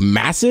lines look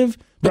massive,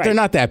 but they're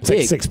not that it's big.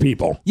 Like 6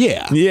 people.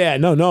 Yeah. Yeah,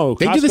 no.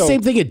 They do the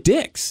same thing at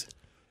Dick's.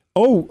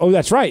 Oh,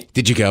 that's right.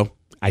 Did you go?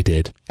 I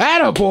did.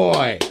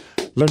 Attaboy.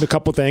 Learned a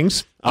couple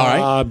things. All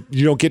right.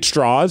 You don't get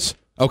straws.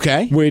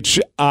 Okay. Which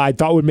I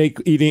thought would make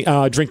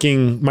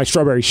drinking my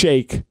strawberry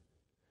shake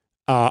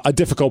a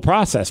difficult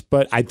process,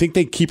 but I think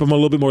they keep them a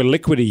little bit more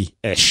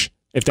liquidy-ish,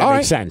 if that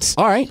makes sense.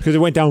 All right. Because it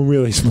went down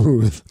really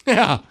smooth.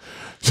 Yeah.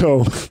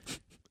 So,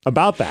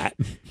 about that,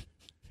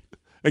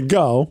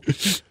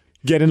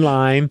 get in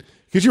line.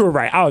 Because you were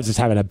right. I was just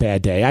having a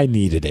bad day. I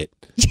needed it.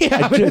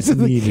 Yeah, I just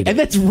needed it. And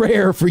that's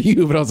rare for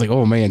you, but I was like,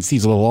 oh man,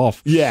 Steve's a little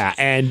off. Yeah,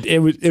 and it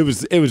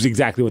was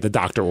exactly what the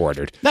doctor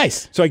ordered.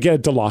 Nice. So I get a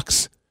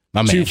deluxe,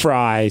 my 2 man.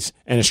 fries,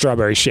 and a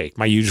strawberry shake,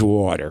 my usual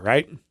order,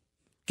 right?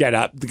 Get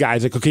up. The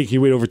guy's like, okay, can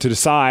you wait over to the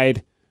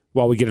side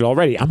while we get it all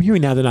ready. I'm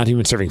hearing now they're not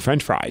even serving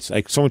French fries.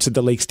 Like someone said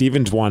the Lake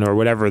Stevens one or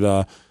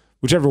whatever,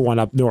 whichever one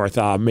up north,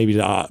 maybe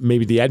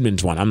the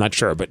Edmonds one. I'm not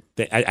sure, but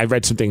I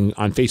read something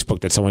on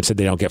Facebook that someone said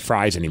they don't get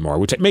fries anymore,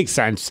 which it makes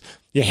sense.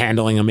 You're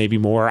handling them maybe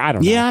more. I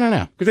don't know. Yeah, I don't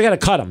know. Because they got to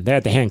cut them. They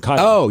have to hand cut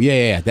them. Oh,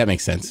 yeah. That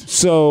makes sense.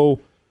 So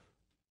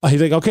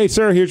he's like, okay,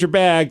 sir, here's your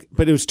bag.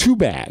 But it was 2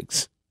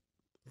 bags.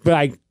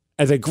 But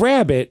as I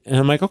grab it, and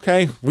I'm like,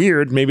 okay,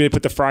 weird. Maybe they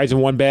put the fries in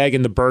one bag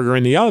and the burger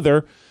in the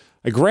other.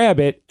 I grab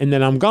it, and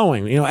then I'm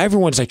going.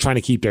 Everyone's like trying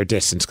to keep their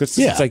distance. Because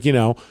it's like,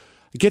 I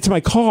get to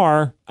my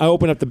car, I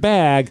open up the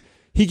bag.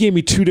 He gave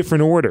me 2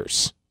 different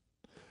orders.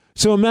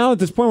 So I'm now at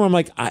this point where I'm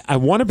like, I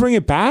want to bring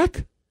it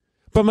back,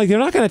 but I'm like, they're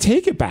not going to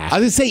take it back. I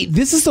was going to say,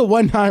 this is the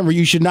one time where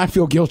you should not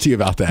feel guilty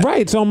about that.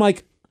 Right. So I'm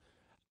like,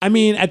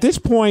 at this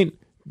point,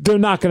 they're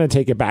not going to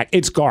take it back.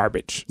 It's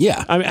garbage.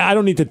 Yeah. I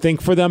don't need to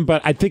think for them,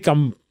 but I think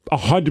I'm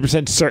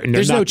 100% certain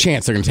there's no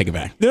chance they're going to take it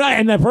back. They're not,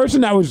 and the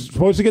person that was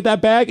supposed to get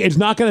that bag is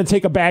not going to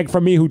take a bag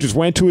from me who just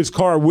went to his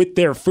car with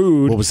their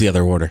food. What was the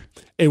other order?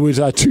 It was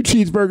 2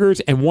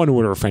 cheeseburgers and 1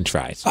 order of French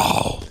fries.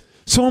 Oh.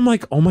 So I'm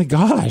like, oh my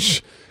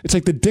gosh. It's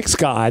like the Dick's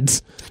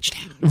gods.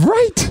 Touchdown.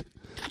 Right.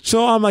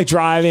 So I'm like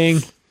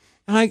driving.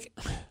 I'm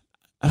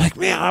like,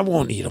 man, I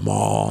won't eat them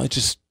all.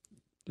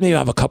 Maybe I'll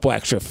have a couple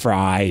extra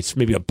fries,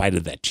 maybe a bite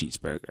of that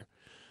cheeseburger.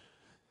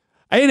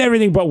 I ate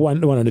everything but one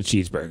of the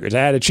cheeseburgers. I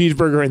had a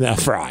cheeseburger and the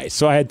fries.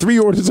 So I had 3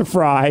 orders of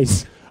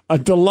fries, a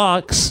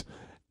deluxe,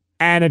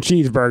 and a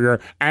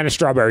cheeseburger, and a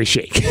strawberry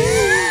shake.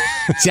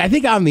 See, I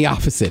think I'm the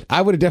opposite.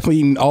 I would have definitely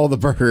eaten all the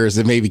burgers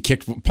and maybe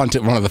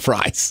punted one of the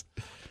fries.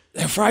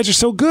 Their fries are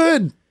so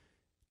good.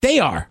 They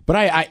are. But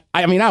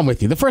I mean, I'm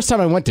with you. The first time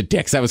I went to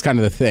Dick's, that was kind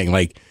of the thing.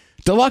 Like,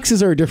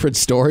 deluxes are a different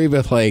story,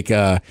 but like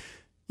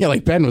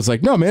Ben was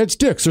like, no, man, it's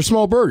Dick's. They're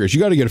small burgers.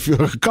 You got to get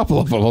a couple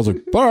of them. I was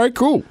like, all right,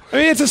 cool.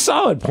 It's a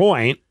solid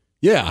point.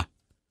 Yeah.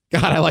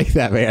 God, I like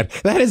that, man.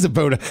 That is a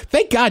bonus.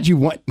 Thank God you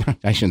went.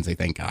 I shouldn't say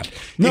thank God.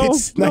 No,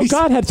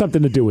 God had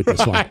something to do with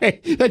this one.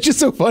 That's just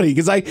so funny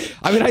because I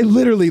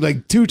literally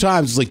like 2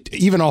 times, like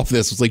even off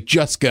this, was like,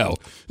 just go.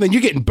 Then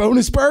you're getting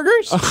bonus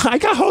burgers? I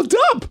got hooked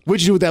up.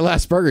 What'd you do with that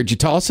last burger? Did you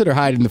toss it or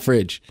hide it in the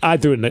fridge? I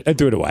threw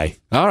it away.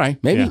 All right.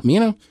 Maybe,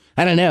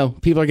 I don't know.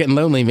 People are getting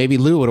lonely. Maybe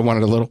Lou would have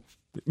wanted a little.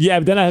 Yeah,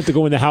 but then I have to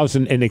go in the house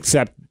and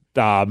accept,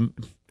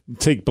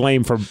 take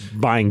blame for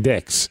buying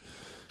Dick's.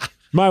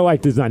 My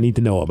wife does not need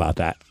to know about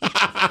that.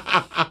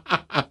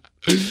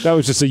 That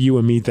was just a you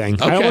and me thing.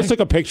 Okay. I almost took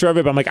a picture of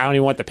it, but I'm like, I don't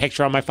even want the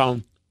picture on my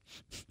phone.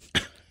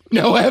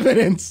 No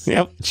evidence.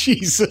 Yep.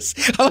 Jesus.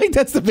 I think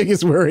that's the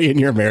biggest worry in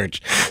your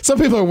marriage. Some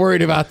people are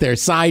worried about their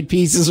side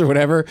pieces or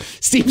whatever.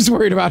 Steve's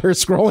worried about her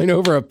scrolling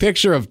over a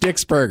picture of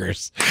Dick's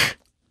Burgers.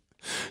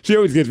 She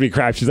always gives me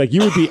crap. She's like,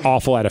 you would be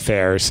awful at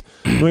affairs.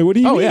 I'm like, what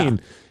do you mean?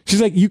 Yeah.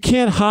 She's like, you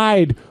can't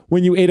hide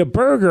when you ate a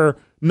burger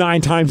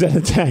 9 times out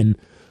of 10.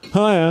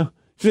 Oh, yeah.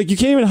 She's like, you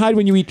can't even hide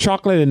when you eat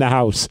chocolate in the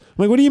house. I'm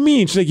like, what do you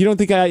mean? She's like, you don't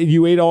think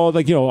you ate all,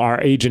 like,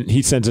 our agent,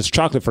 he sends us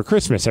chocolate for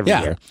Christmas every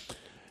year.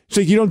 She's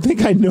like, you don't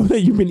think I know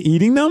that you've been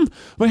eating them? I'm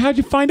like, how'd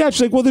you find out?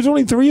 She's like, well, there's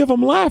only 3 of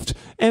them left,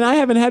 and I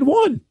haven't had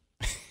one.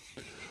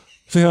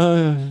 She's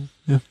like,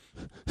 yeah.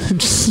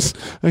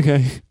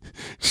 Okay.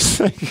 She's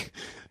like,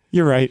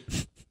 you're right.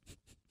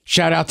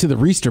 Shout out to the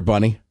Reester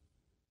Bunny.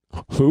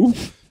 Who?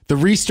 The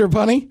Reester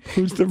Bunny?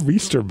 Who's the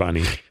Reester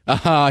Bunny?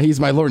 He's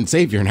my Lord and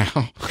Savior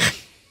now.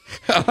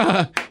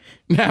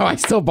 Now I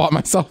still bought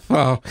myself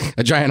a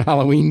giant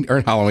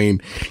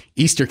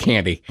Easter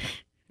candy.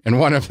 And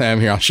one of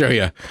them, here, I'll show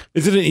you.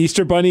 Is it an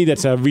Easter Bunny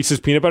that's a Reese's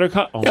peanut butter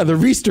cup? Oh. Yeah, the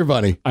Reester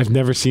Bunny. I've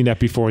never seen that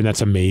before, and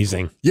that's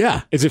amazing.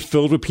 Yeah. Is it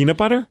filled with peanut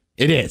butter?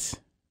 It is.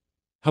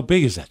 How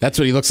big is that? That's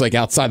what he looks like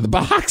outside the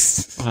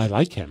box. I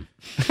like him.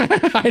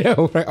 I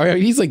know.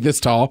 Right? He's like this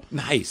tall.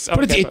 Nice.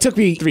 But it took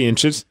me 3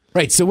 inches.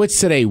 Right. So what's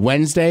today?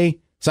 Wednesday?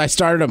 So I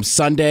started him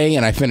Sunday,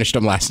 and I finished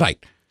him last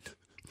night.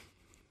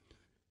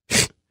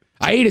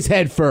 I ate his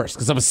head first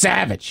because I'm a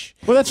savage.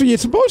 Well, that's what you're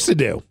supposed to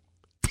do.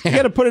 You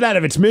got to put it out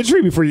of its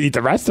misery before you eat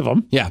the rest of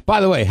them. Yeah.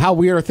 By the way, how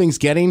weird are things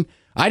getting?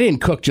 I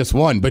didn't cook just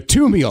one, but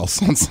 2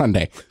 meals on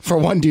Sunday for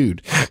one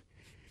dude.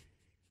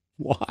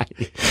 Why?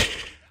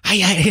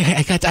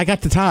 I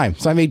got the time,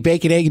 so I made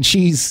bacon, egg, and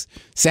cheese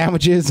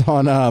sandwiches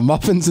on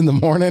muffins in the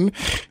morning,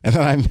 and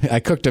then I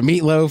cooked a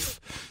meatloaf,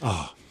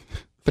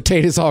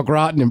 potatoes all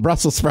gratin, and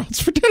Brussels sprouts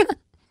for dinner.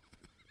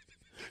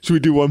 Should we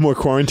do one more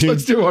quarantine?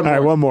 Let's do one more. All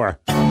right, one more.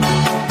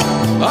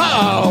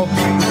 Uh-oh.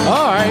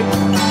 All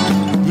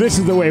right. This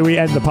is the way we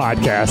end the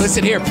podcast.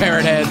 Listen here,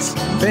 parrot heads.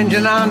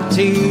 Binging on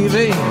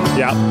TV.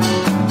 Yeah.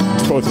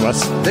 It's both of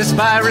us. This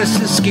virus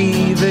is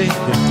skeevy.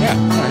 Yeah.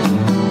 All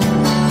right.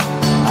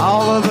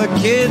 All of the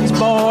kids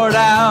bored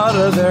out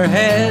of their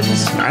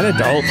heads. And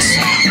adults.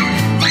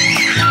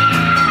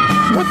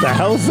 What the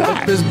hell's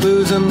that? Put this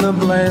booze in the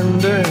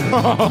blender.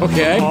 Oh,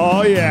 okay.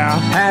 Oh, yeah.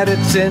 Had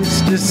it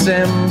since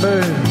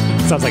December.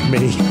 Sounds like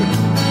me.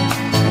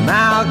 And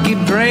I'll keep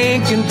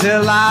drinking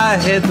till I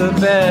hit the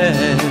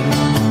bed.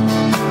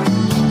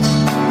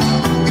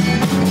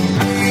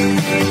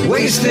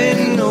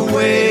 wasting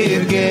away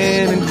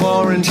again in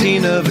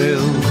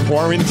Quarantinaville.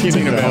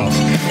 Quarantinaville.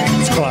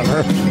 It's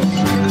clever.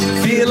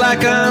 Feel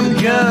like I'm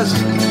just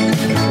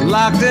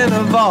locked in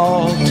a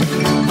vault.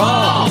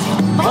 Vault,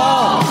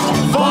 vault,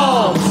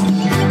 vault.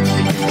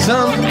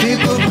 Some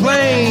people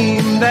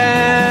claim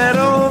that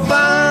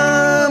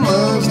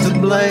Obama's to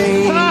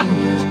blame,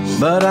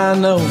 but I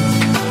know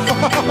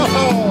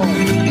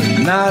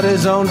not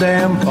his own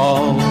damn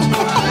fault.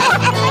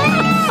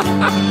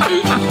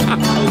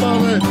 I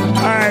love it.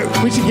 All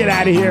right, we should get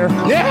out of here.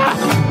 Yeah.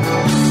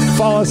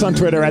 Follow us on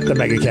Twitter at the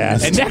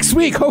MegaCast. And next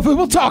week, hopefully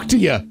we'll talk to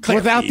you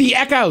without the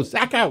echoes.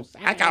 Echoes.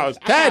 Echoes.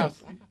 Ted.